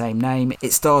McEwan of the same name.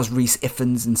 It stars Rhys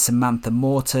Ifans and Samantha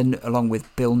Morton, along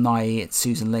with Bill Nighy,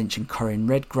 Susan Lynch and Corinne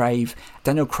Redgrave.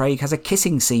 Daniel Craig has a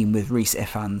kissing scene with Rhys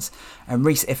Ifans, and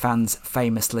Rhys Ifans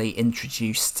famously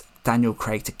introduced Daniel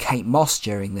Craig to Kate Moss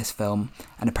during this film,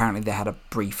 and apparently they had a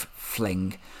brief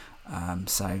fling.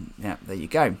 So, yeah, there you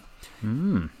go.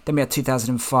 Then we had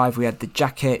 2005, we had The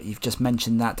Jacket. You've just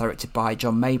mentioned that, directed by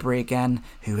John Maybury again,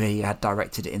 who he had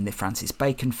directed in the Francis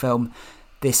Bacon film.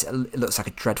 This looks like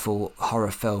a dreadful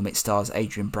horror film. It stars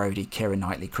Adrian Brody, Keira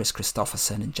Knightley, Chris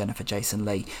Christopherson and Jennifer Jason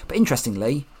Leigh. But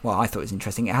interestingly, well, I thought it was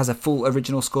interesting, it has a full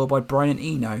original score by Brian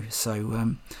Eno,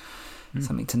 so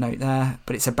something to note there.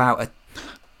 But it's about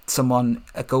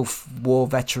a Gulf War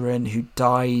veteran who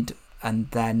died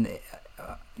and then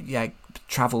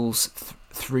travels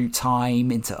through time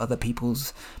into other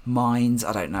people's minds.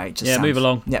 I don't know. It just move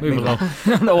along. Yeah, move along.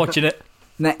 I'm not watching it.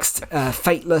 Next,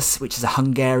 Fateless, which is a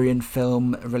Hungarian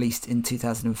film released in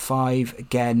 2005.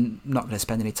 Again, not going to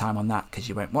spend any time on that because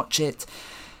you won't watch it.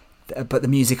 But the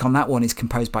music on that one is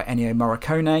composed by Ennio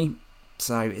Morricone.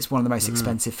 So it's one of the most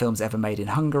expensive films ever made in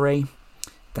Hungary.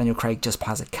 Daniel Craig just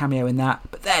has a cameo in that.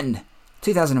 But then,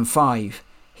 2005,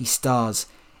 he stars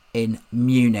in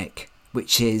Munich,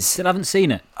 which is... Still haven't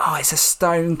seen it. Oh, it's a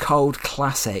stone cold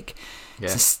classic. Yeah,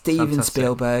 it's a Steven fantastic.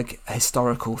 Spielberg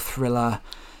historical thriller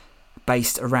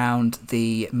based around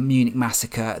the Munich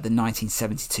massacre at the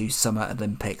 1972 Summer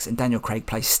Olympics. And Daniel Craig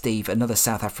plays Steve, another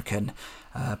South African,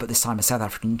 but this time a South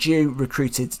African Jew,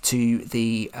 recruited to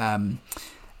the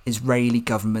Israeli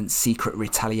government's secret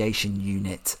retaliation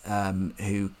unit,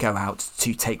 who go out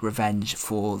to take revenge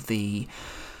for the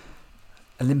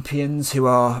Olympians who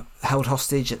are held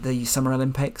hostage at the Summer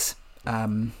Olympics.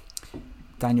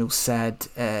 Daniel said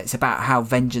it's about how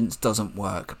vengeance doesn't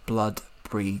work. Blood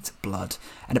breeds blood.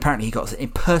 And apparently he got a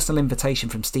personal invitation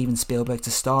from Steven Spielberg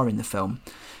to star in the film.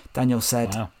 Daniel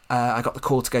said, wow. I got the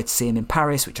call to go to see him in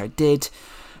Paris, which I did.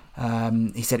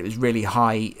 He said it was really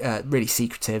high, really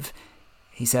secretive.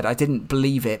 He said, I didn't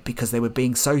believe it because they were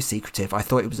being so secretive. I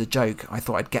thought it was a joke. I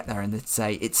thought I'd get there and they'd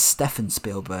say, it's Stefan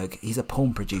Spielberg. He's a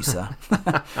porn producer.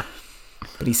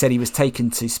 But he said he was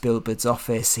taken to Spielberg's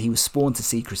office. He was sworn to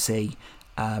secrecy.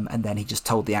 And then he just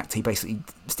told the actor,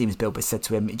 Steven Spielberg said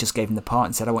to him, he just gave him the part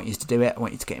and said, I want you to do it. I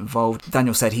want you to get involved.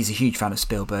 Daniel said he's a huge fan of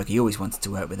Spielberg. He always wanted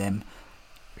to work with him.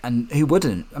 And who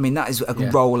wouldn't? I mean, that is a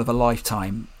role of a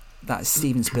lifetime. That is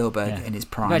Steven Spielberg in his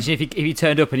prime. Imagine if he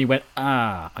turned up and he went,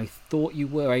 I thought you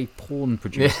were a porn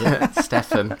producer.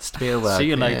 Stefan Spielberg. See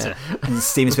you later. Yeah. And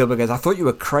Steven Spielberg goes, I thought you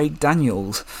were Craig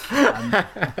Daniels.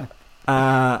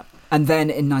 And then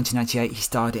in 1998, he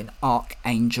starred in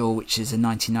Archangel, which is an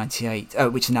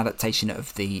adaptation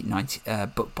of the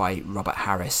book by Robert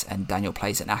Harris. And Daniel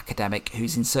plays an academic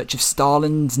who's in search of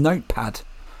Stalin's notepad.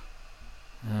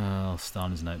 Oh,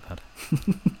 Stalin's notepad.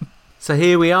 So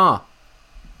here we are.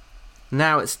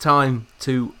 Now it's time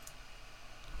to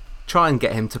try and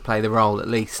get him to play the role at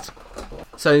least.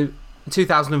 So, in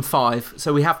 2005,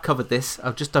 so we have covered this.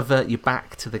 I'll just divert you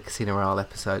back to the Casino Royale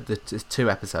episode. There's 2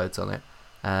 episodes on it.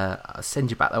 I'll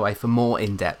send you back that way for more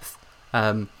in-depth.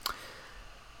 So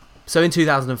in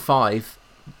 2005,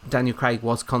 Daniel Craig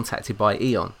was contacted by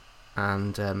Eon,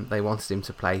 and they wanted him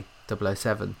to play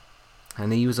 007,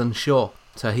 and he was unsure.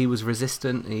 So he was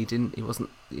resistant. He wasn't.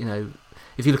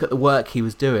 If you look at the work he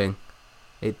was doing,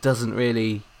 it doesn't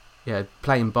really,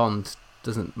 playing Bond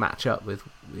doesn't match up with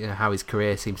how his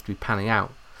career seems to be panning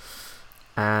out.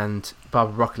 And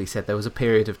Barbara Broccoli said there was a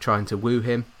period of trying to woo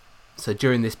him. So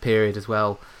during this period as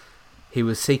well, he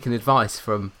was seeking advice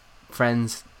from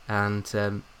friends,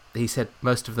 and he said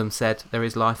most of them said there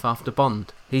is life after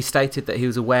Bond. He stated that he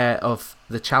was aware of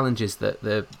the challenges that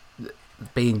the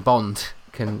being Bond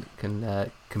can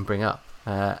bring up,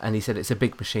 and he said it's a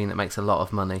big machine that makes a lot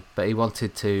of money. But he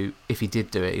wanted to, if he did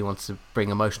do it, he wanted to bring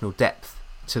emotional depth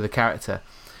to the character.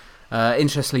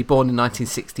 Interestingly, born in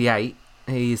 1968,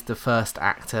 he is the first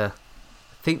actor.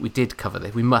 I think we did cover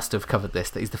this. We must have covered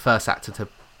this. That he's the first actor to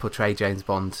portray James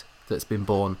Bond that's been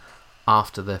born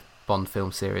after the Bond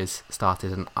film series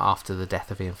started and after the death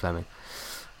of Ian Fleming.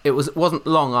 It wasn't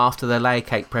long after the Layer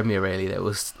Cake premiere, really. There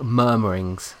was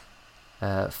murmurings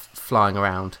flying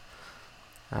around,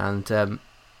 and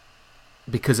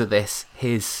because of this,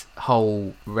 his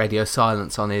whole radio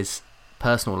silence on his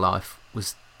personal life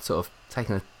was sort of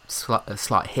taking a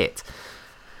slight hit.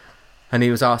 And he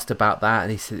was asked about that,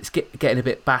 and he said, it's getting a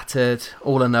bit battered.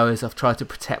 All I know is I've tried to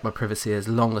protect my privacy as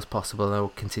long as possible, and I will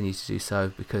continue to do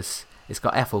so because it's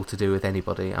got F all to do with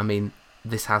anybody. I mean,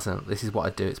 this is what I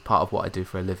do. It's part of what I do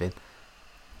for a living.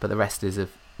 But the rest is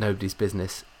of nobody's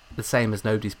business. The same as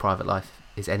nobody's private life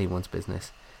is anyone's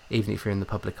business, even if you're in the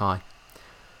public eye.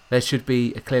 There should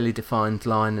be a clearly defined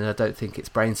line, and I don't think it's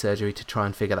brain surgery to try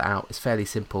and figure that out. It's fairly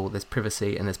simple. There's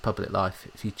privacy and there's public life.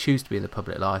 If you choose to be in the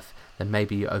public life, then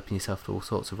maybe you open yourself to all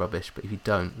sorts of rubbish. But if you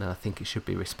don't, then I think it should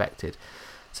be respected.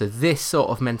 So this sort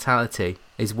of mentality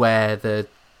is where the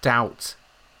doubt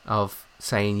of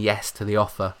saying yes to the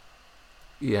offer,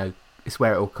 it's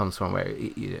where it all comes from. Where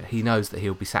he knows that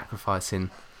he'll be sacrificing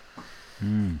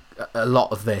a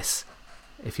lot of this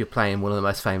if you're playing one of the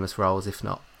most famous roles, if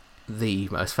not the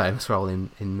most famous role in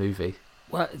movie.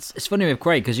 Well, it's funny with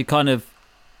Craig because you kind of,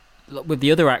 with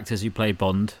the other actors who played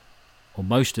Bond, or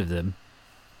most of them,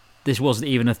 this wasn't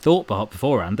even a thought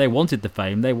beforehand. They wanted the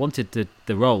fame, they wanted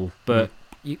the role, but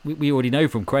we already know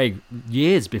from Craig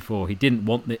years before he didn't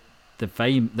want the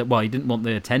fame. He didn't want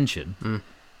the attention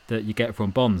that you get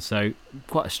from Bond. So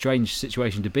quite a strange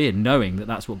situation to be in, knowing that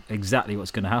that's exactly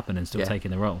what's going to happen, and still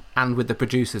taking the role. And with the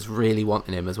producers really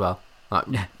wanting him as well.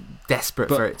 Desperate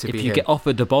for it to be him. If you get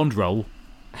offered the Bond role,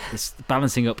 it's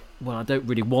balancing up, well, I don't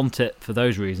really want it for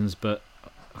those reasons, but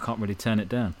I can't really turn it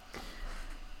down.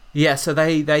 Yeah, so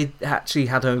they actually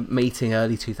had a meeting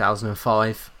early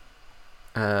 2005.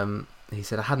 He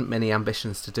said, I hadn't many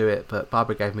ambitions to do it, but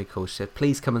Barbara gave me a call. She said,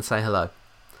 please come and say hello.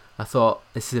 I thought,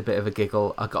 this is a bit of a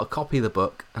giggle. I got a copy of the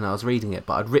book and I was reading it,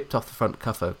 but I'd ripped off the front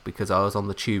cover because I was on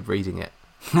the tube reading it.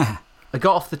 I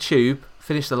got off the tube,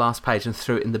 finished the last page and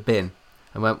threw it in the bin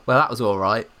and went, well, that was all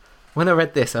right. When I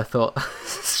read this, I thought,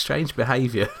 strange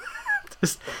behaviour.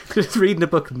 just reading a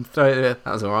book and throwing it in.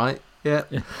 That was all right. Yeah.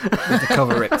 With the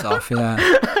cover ripped off,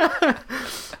 yeah.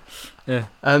 Yeah.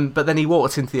 But then he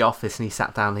walked into the office and he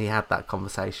sat down and he had that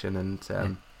conversation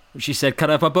and... She said, "Can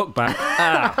I have my book back?"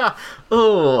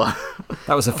 Oh,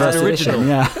 that was the first edition,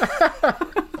 yeah.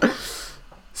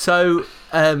 So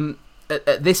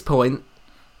at this point,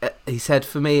 he said,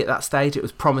 for me at that stage, it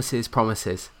was promises.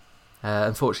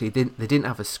 Unfortunately, they didn't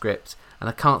have a script, and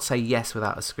I can't say yes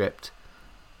without a script.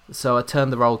 So I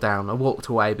turned the role down. I walked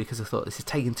away because I thought, this is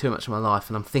taking too much of my life,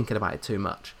 and I'm thinking about it too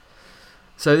much.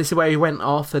 So this is where he went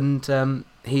off, and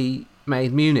he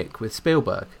made Munich with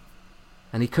Spielberg.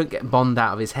 And he couldn't get Bond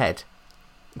out of his head.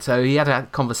 So he had a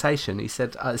conversation. I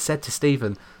said to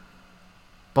Stephen,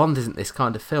 Bond isn't this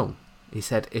kind of film. He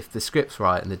said, if the script's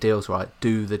right and the deal's right,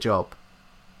 do the job.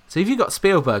 So if you've got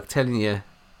Spielberg telling you,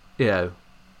 giving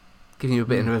you a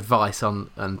bit of advice on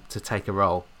to take a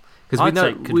role. I'd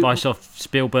take advice off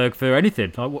Spielberg for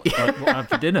anything. Like what I have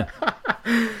for dinner.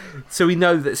 So we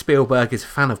know that Spielberg is a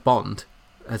fan of Bond,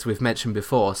 as we've mentioned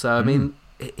before. So, I mean,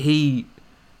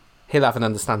 he'll have an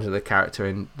understanding of the character,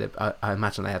 and I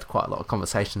imagine they had quite a lot of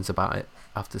conversations about it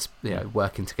after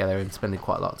working together and spending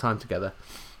quite a lot of time together.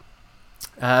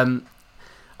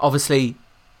 Obviously,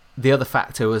 the other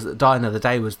factor was that Die Another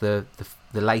Day was the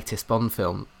latest Bond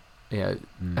film,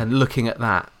 and looking at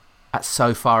that's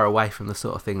so far away from the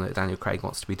sort of thing that Daniel Craig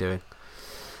wants to be doing,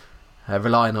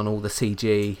 relying on all the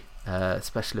CG,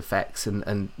 special effects,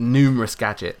 and numerous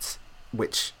gadgets,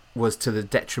 which was to the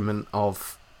detriment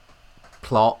of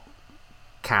plot,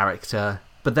 character.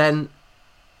 But then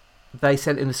they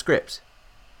sent him the script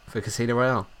for Casino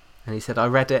Royale, and he said, I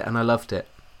read it and I loved it.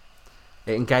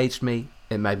 It engaged me,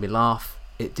 it made me laugh,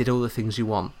 it did all the things you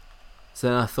want. So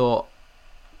then I thought,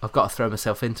 I've got to throw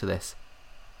myself into this.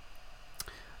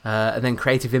 And then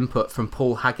creative input from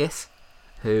Paul Haggis,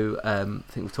 who I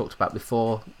think we've talked about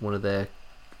before, one of the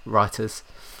writers.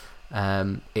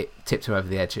 It tipped him over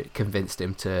the edge, it convinced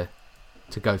him to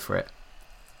go for it.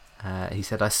 He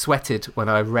said, I sweated when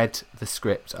I read the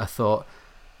script. I thought,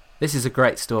 this is a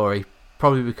great story,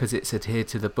 probably because it's adhered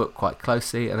to the book quite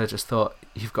closely, and I just thought,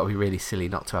 you've got to be really silly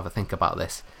not to have a think about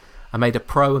this. I made a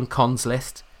pro and cons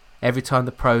list. Every time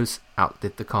the pros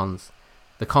outdid the cons.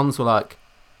 The cons were like,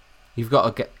 you're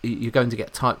going to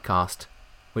get typecast,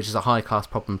 which is a high class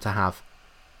problem to have.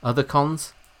 Other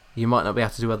cons, you might not be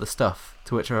able to do other stuff.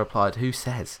 To which I replied, who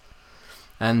says?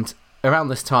 And around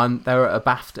this time, they were at a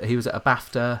BAFTA. He was at a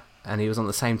BAFTA, and he was on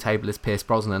the same table as Pierce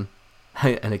Brosnan,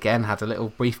 and again had a little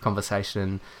brief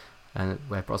conversation, and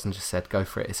where Brosnan just said, "Go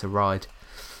for it, it's a ride."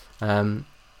 And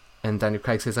Daniel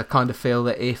Craig says, "I kind of feel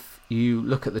that if you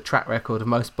look at the track record of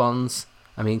most Bonds,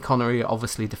 I mean, Connery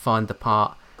obviously defined the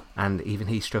part, and even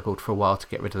he struggled for a while to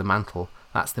get rid of the mantle.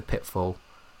 That's the pitfall,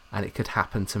 and it could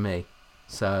happen to me."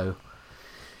 So,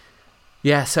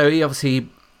 yeah, so he obviously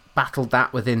battled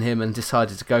that within him and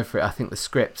decided to go for it. I think the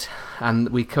script, and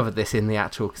we covered this in the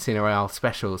actual Casino Royale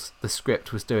specials, the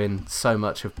script was doing so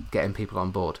much of getting people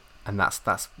on board, and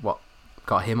that's what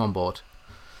got him on board.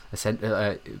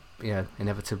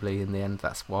 Inevitably in the end,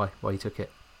 that's why he took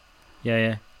it.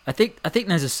 Yeah. I think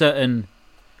there's a certain,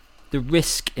 the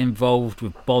risk involved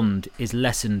with Bond is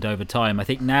lessened over time. I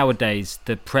think nowadays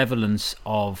the prevalence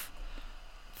of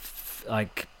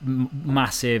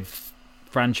massive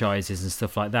franchises and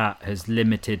stuff like that has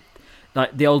limited.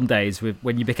 Like the olden days,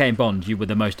 when you became Bond, you were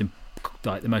the most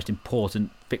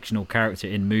important fictional character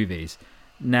in movies.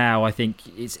 Now I think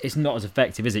it's not as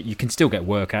effective, is it? You can still get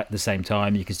work at the same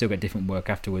time. You can still get different work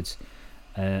afterwards.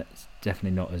 It's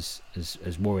definitely not as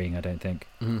worrying, I don't think.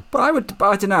 Mm-hmm. But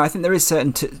I don't know. I think there is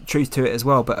certain truth to it as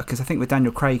well. But because I think with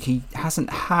Daniel Craig, he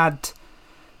hasn't had,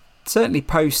 certainly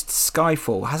post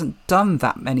Skyfall, hasn't done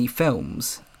that many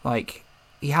films. Like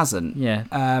he hasn't. Yeah.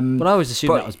 But I always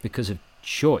assumed that was because of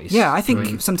choice. Yeah, I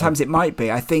think sometimes it might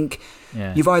be. I think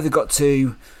you've either got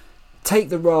to take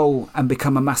the role and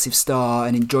become a massive star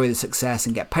and enjoy the success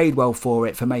and get paid well for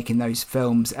it, for making those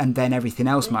films, and then everything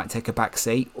else might take a back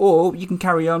seat, or you can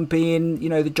carry on being,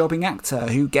 the jobbing actor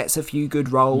who gets a few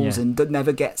good roles and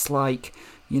never gets the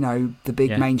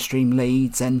big mainstream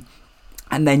leads, and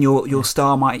then your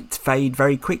star might fade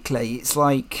very quickly. It's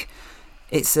like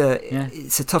it's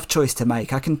a tough choice to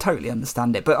make. I can totally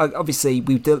understand it, but obviously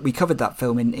we covered that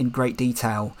film in great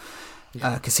detail.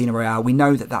 Casino Royale. We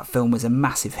know that film was a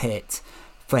massive hit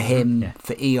for him,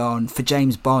 for Eon, for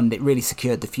James Bond. It really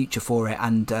secured the future for it,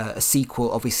 and a sequel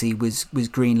obviously was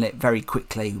greenlit very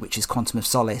quickly, which is Quantum of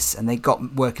Solace, and they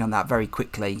got working on that very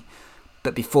quickly.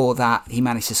 But before that, he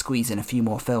managed to squeeze in a few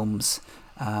more films.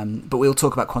 But we'll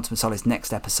talk about Quantum of Solace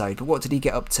next episode. But what did he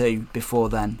get up to before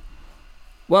then?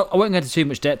 Well, I won't go into too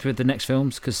much depth with the next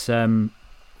films because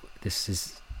this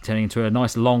is turning into a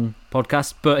nice long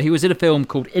podcast. But he was in a film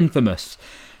called Infamous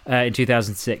in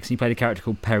 2006. He played a character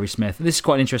called Perry Smith. This is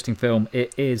quite an interesting film.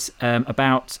 It is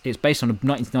it's based on a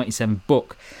 1997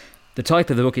 book. The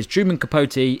title of the book is Truman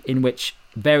Capote, in which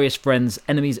various friends,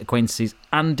 enemies, acquaintances,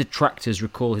 and detractors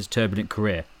recall his turbulent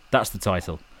career. That's the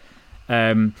title.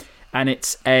 And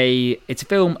it's a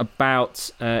film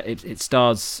about it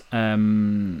stars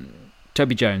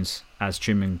Toby Jones as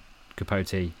Truman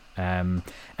Capote, and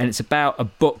it's about a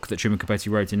book that Truman Capote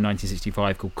wrote in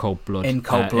 1965 called Cold Blood. In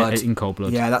Cold Blood. In Cold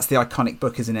Blood. Yeah, that's the iconic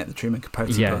book, isn't it? The Truman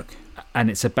Capote book. And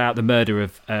it's about the murder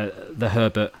of the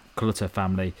Herbert Clutter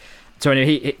family. So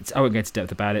anyway, I won't go into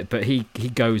depth about it, but he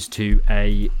goes to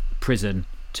a prison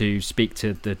to speak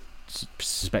to the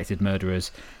suspected murderers.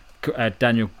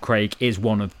 Daniel Craig is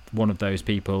one of those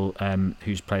people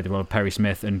who's played the role of Perry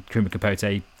Smith, and Truman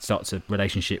Capote starts a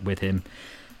relationship with him.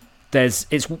 There's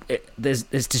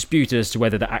dispute as to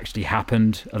whether that actually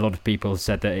happened. A lot of people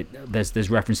said that there's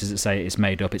references that say it's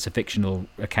made up. It's a fictional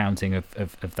accounting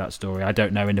of that story. I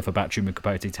don't know enough about Truman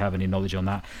Capote to have any knowledge on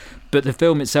that. But the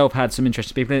film itself had some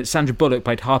interesting people in it. Sandra Bullock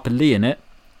played Harper Lee in it.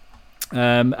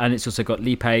 And it's also got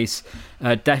Lee Pace,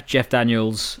 Jeff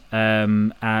Daniels,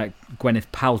 Gwyneth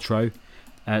Paltrow,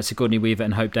 Sigourney Weaver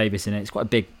and Hope Davis in it. It's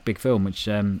quite a big film, which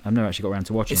I've never actually got around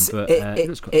to watching.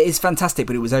 It is fantastic,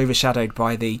 but it was overshadowed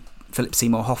by the Philip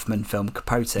Seymour Hoffman film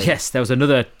Capote. Yes, there was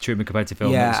another Truman Capote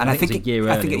film. Yeah, I think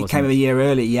it came a year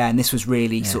early. Yeah, and this was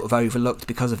really sort of overlooked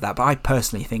because of that. But I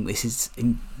personally think this is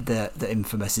the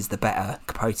Infamous is the better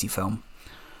Capote film.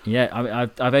 Yeah,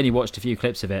 I've only watched a few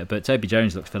clips of it, but Toby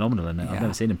Jones looks phenomenal in it. I've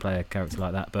never seen him play a character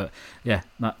like that. But yeah,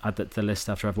 add that to the list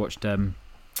after I've watched Tomb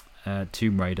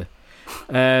Raider.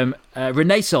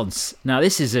 Renaissance. Now,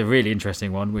 this is a really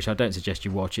interesting one, which I don't suggest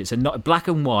you watch. It's a black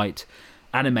and white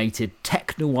animated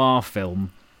tech noir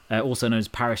film, also known as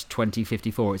Paris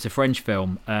 2054. It's a French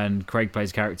film, and Craig plays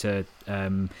a character.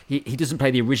 He doesn't play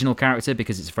the original character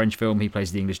because it's a French film. He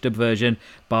plays the English dub version,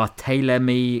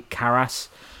 Barthélemy Carras.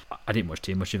 I didn't watch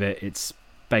too much of it. It's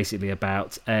basically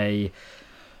about a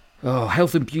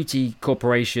health and beauty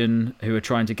corporation who are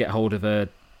trying to get hold of a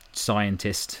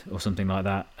scientist or something like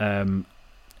that.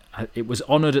 It was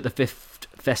honoured at the 5th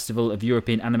Festival of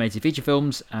European Animated Feature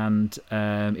Films, and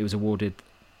it was awarded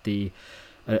the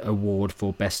award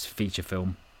for Best Feature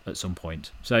Film at some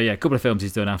point. So yeah, a couple of films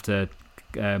he's done after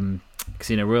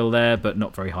Casino Royale there, but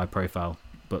not very high profile,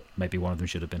 but maybe one of them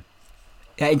should have been.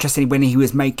 Yeah, interestingly, when he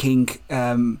was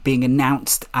being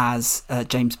announced as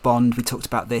James Bond, we talked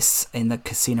about this in the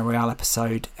Casino Royale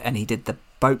episode, and he did the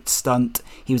boat stunt.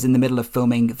 He was in the middle of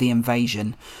filming The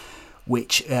Invasion,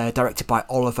 which directed by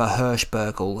Oliver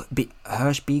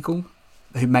Hirschbiegel,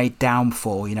 who made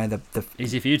Downfall. You know, the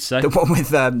easy for you to say, the one with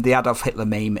the Adolf Hitler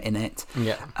meme in it.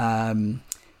 Yeah. A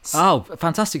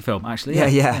fantastic film, actually.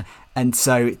 Yeah. And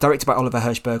so, directed by Oliver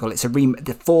Hirschbiegel, it's the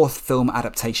 4th film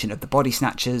adaptation of The Body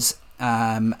Snatchers.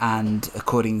 And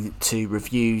according to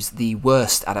reviews, the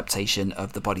worst adaptation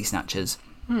of The Body Snatchers.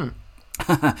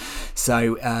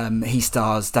 So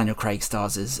Daniel Craig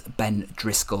stars as Ben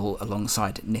Driscoll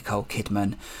alongside Nicole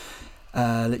Kidman.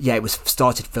 It was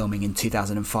started filming in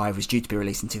 2005, was due to be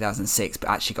released in 2006, but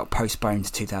actually got postponed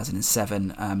to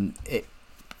 2007.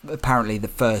 Apparently the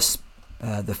first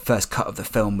cut of the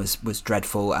film was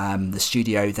dreadful. The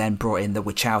studio then brought in the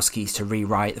Wachowskis to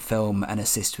rewrite the film and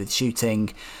assist with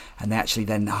shooting, and they actually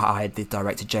then hired the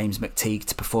director James McTeague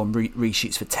to perform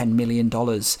reshoots for $10 million.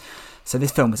 So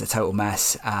this film was a total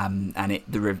mess, and it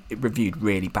reviewed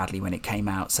really badly when it came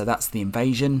out. So that's The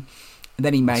Invasion. And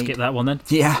then he made... Skip that one then.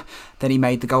 Yeah. Then he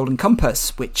made The Golden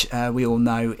Compass, which we all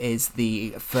know is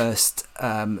the first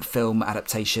film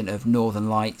adaptation of Northern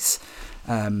Lights,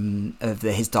 of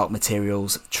His Dark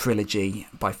Materials trilogy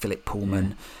by Philip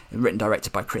Pullman, written and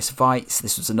directed by Chris Weitz.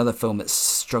 This was another film that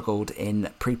struggled in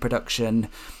pre-production.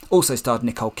 Also starred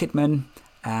Nicole Kidman,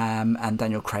 and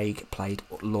Daniel Craig played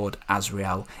Lord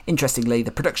Asriel. Interestingly,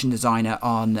 the production designer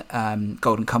on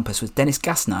Golden Compass was Dennis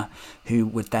Gassner, who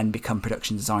would then become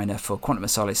production designer for Quantum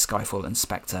of Solace, Skyfall and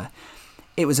Spectre.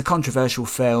 It was a controversial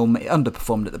film. It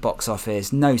underperformed at the box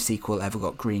office. No sequel ever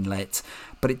got greenlit,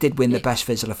 but it did win the Best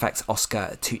Visual Effects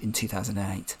Oscar in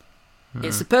 2008.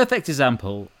 It's the perfect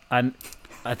example, and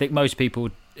I think most people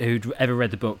who'd ever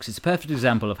read the books, it's a perfect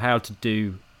example of how to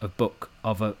do a book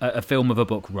of a film of a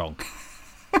book wrong.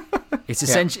 It's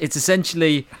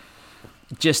essentially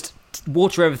just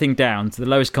water everything down to the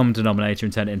lowest common denominator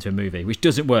and turn it into a movie, which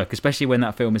doesn't work, especially when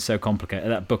that film is so complicated.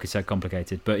 That book is so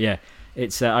complicated. But yeah,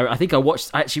 it's. I think I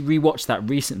actually rewatched that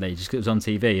recently just because it was on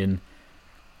TV, and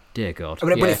dear God.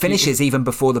 But it finishes even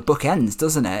before the book ends,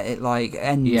 doesn't it? It like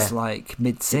ends like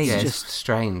mid-scene. It's just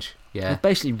strange. Yeah, it's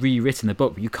basically rewritten the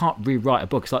book, but you can't rewrite a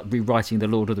book. It's like rewriting The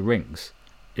Lord of the Rings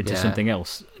into something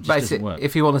else. It just doesn't work.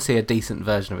 If you want to see a decent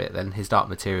version of it, then His Dark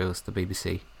Materials, the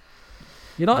BBC.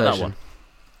 You like version. That one?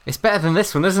 It's better than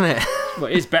this one, isn't it? Well,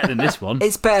 it is better than this one.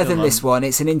 It's better than this one.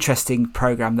 It's an interesting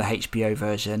programme, the HBO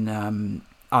version.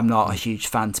 I'm not a huge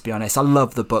fan, to be honest. I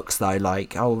love the books, though.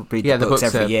 Like, I'll read the books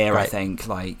every year, great. I think.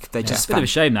 Like, they're just It's a bit of a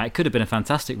shame that. It could have been a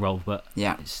fantastic role, but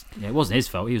it wasn't his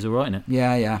fault. He was all right in it.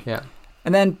 Yeah.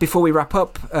 And then, before we wrap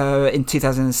up, in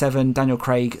 2007, Daniel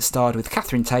Craig starred with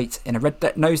Catherine Tate in a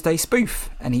Red Nose Day spoof,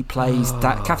 and he plays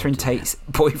Catherine Tate's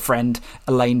boyfriend,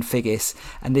 Elaine Figgis.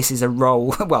 And this is a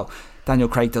role... Well, Daniel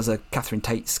Craig does a Catherine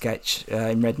Tate sketch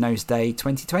in Red Nose Day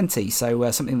 2020,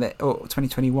 so something that... Or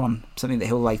 2021, something that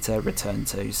he'll later return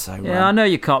to. So yeah, I know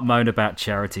you can't moan about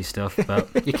charity stuff, but...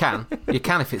 You can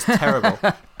if it's terrible.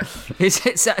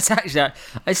 It's actually...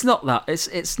 It's not that.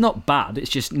 It's not bad.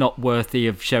 It's just not worthy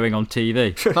of showing on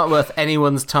TV. Not worth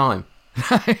anyone's time.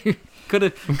 Could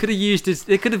have used his...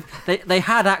 They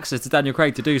had access to Daniel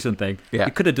Craig to do something. Yeah.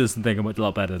 They could have done something a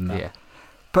lot better than that. Yeah.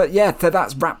 But yeah,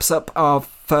 that wraps up our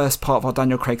first part of our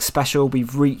Daniel Craig special.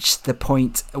 We've reached the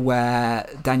point where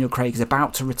Daniel Craig is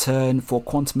about to return for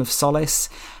Quantum of Solace,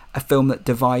 a film that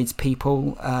divides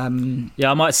people.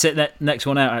 Yeah, I might sit that next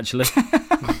one out, actually.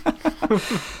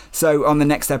 So on the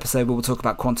next episode, we'll talk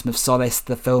about Quantum of Solace,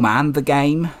 the film and the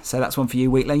game. So that's one for you,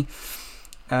 Wheatley.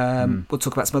 We'll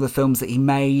talk about some other films that he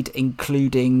made,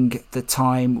 including the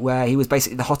time where he was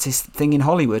basically the hottest thing in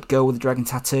Hollywood. Girl with the Dragon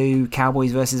Tattoo,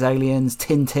 Cowboys vs. Aliens,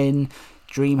 Tintin,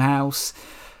 Dreamhouse.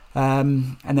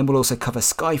 And then we'll also cover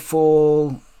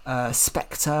Skyfall,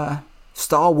 Spectre,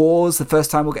 Star Wars. The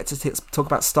first time we'll get to talk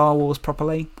about Star Wars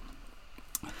properly.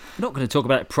 We're not going to talk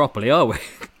about it properly, are we?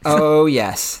 Oh,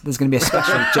 yes. There's going to be a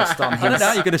special just on his I don't know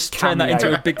how you're going to turn that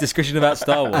into a big discussion about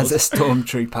Star Wars. As a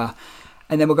stormtrooper.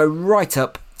 And then we'll go right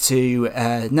up to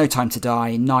No Time to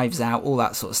Die, Knives Out, all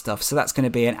that sort of stuff. So that's going to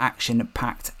be an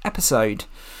action-packed episode.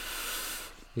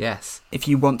 Yes. If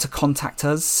you want to contact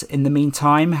us in the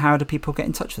meantime, how do people get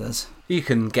in touch with us? You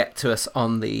can get to us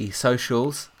on the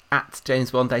socials at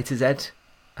James Bond A to Z.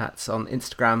 That's on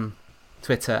Instagram,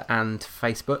 Twitter and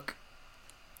Facebook.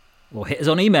 Or hit us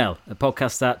on email at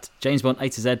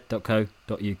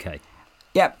podcast@jamesbondatoz.co.uk.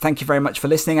 Yeah, thank you very much for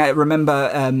listening.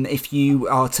 Remember, if you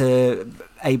are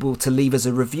able to leave us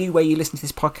a review where you listen to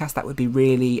this podcast, that would be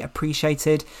really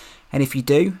appreciated. And if you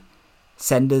do,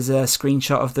 send us a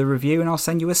screenshot of the review and I'll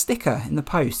send you a sticker in the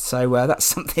post. So that's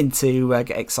something to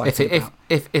get excited about.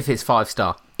 If it's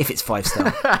 5-star. If it's 5-star.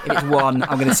 If it's 1,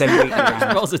 I'm going to send Wheatley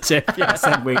around. Positive, yeah.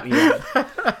 Send Wheatley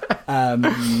around.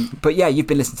 But yeah, you've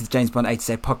been listening to the James Bond A to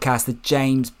Z podcast. The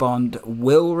James Bond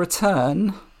will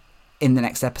return in the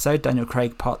next episode, Daniel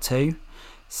Craig Part 2.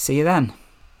 See you then.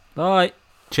 Bye.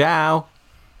 Ciao.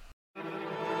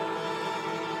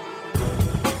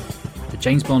 The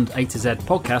James Bond A to Z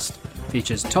podcast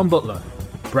features Tom Butler,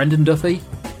 Brendan Duffy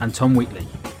and Tom Wheatley.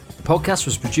 The podcast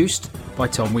was produced by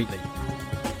Tom Wheatley,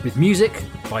 with music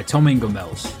by Tom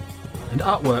Inglemells and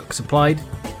artwork supplied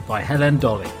by Helen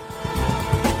Dolly.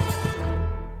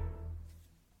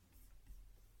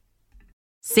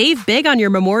 Save big on your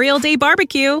Memorial Day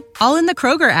barbecue, all in the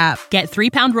Kroger app. Get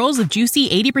 3-pound rolls of juicy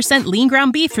 80% lean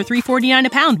ground beef for $3.49 a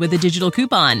pound with a digital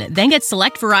coupon. Then get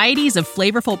select varieties of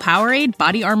flavorful Powerade,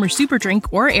 Body Armor Super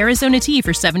Drink, or Arizona tea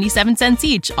for 77 cents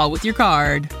each, all with your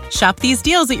card. Shop these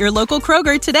deals at your local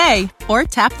Kroger today, or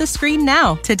tap the screen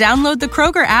now to download the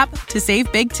Kroger app to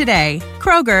save big today.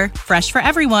 Kroger, fresh for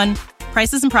everyone.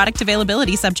 Prices and product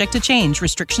availability subject to change.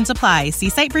 Restrictions apply. See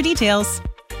site for details.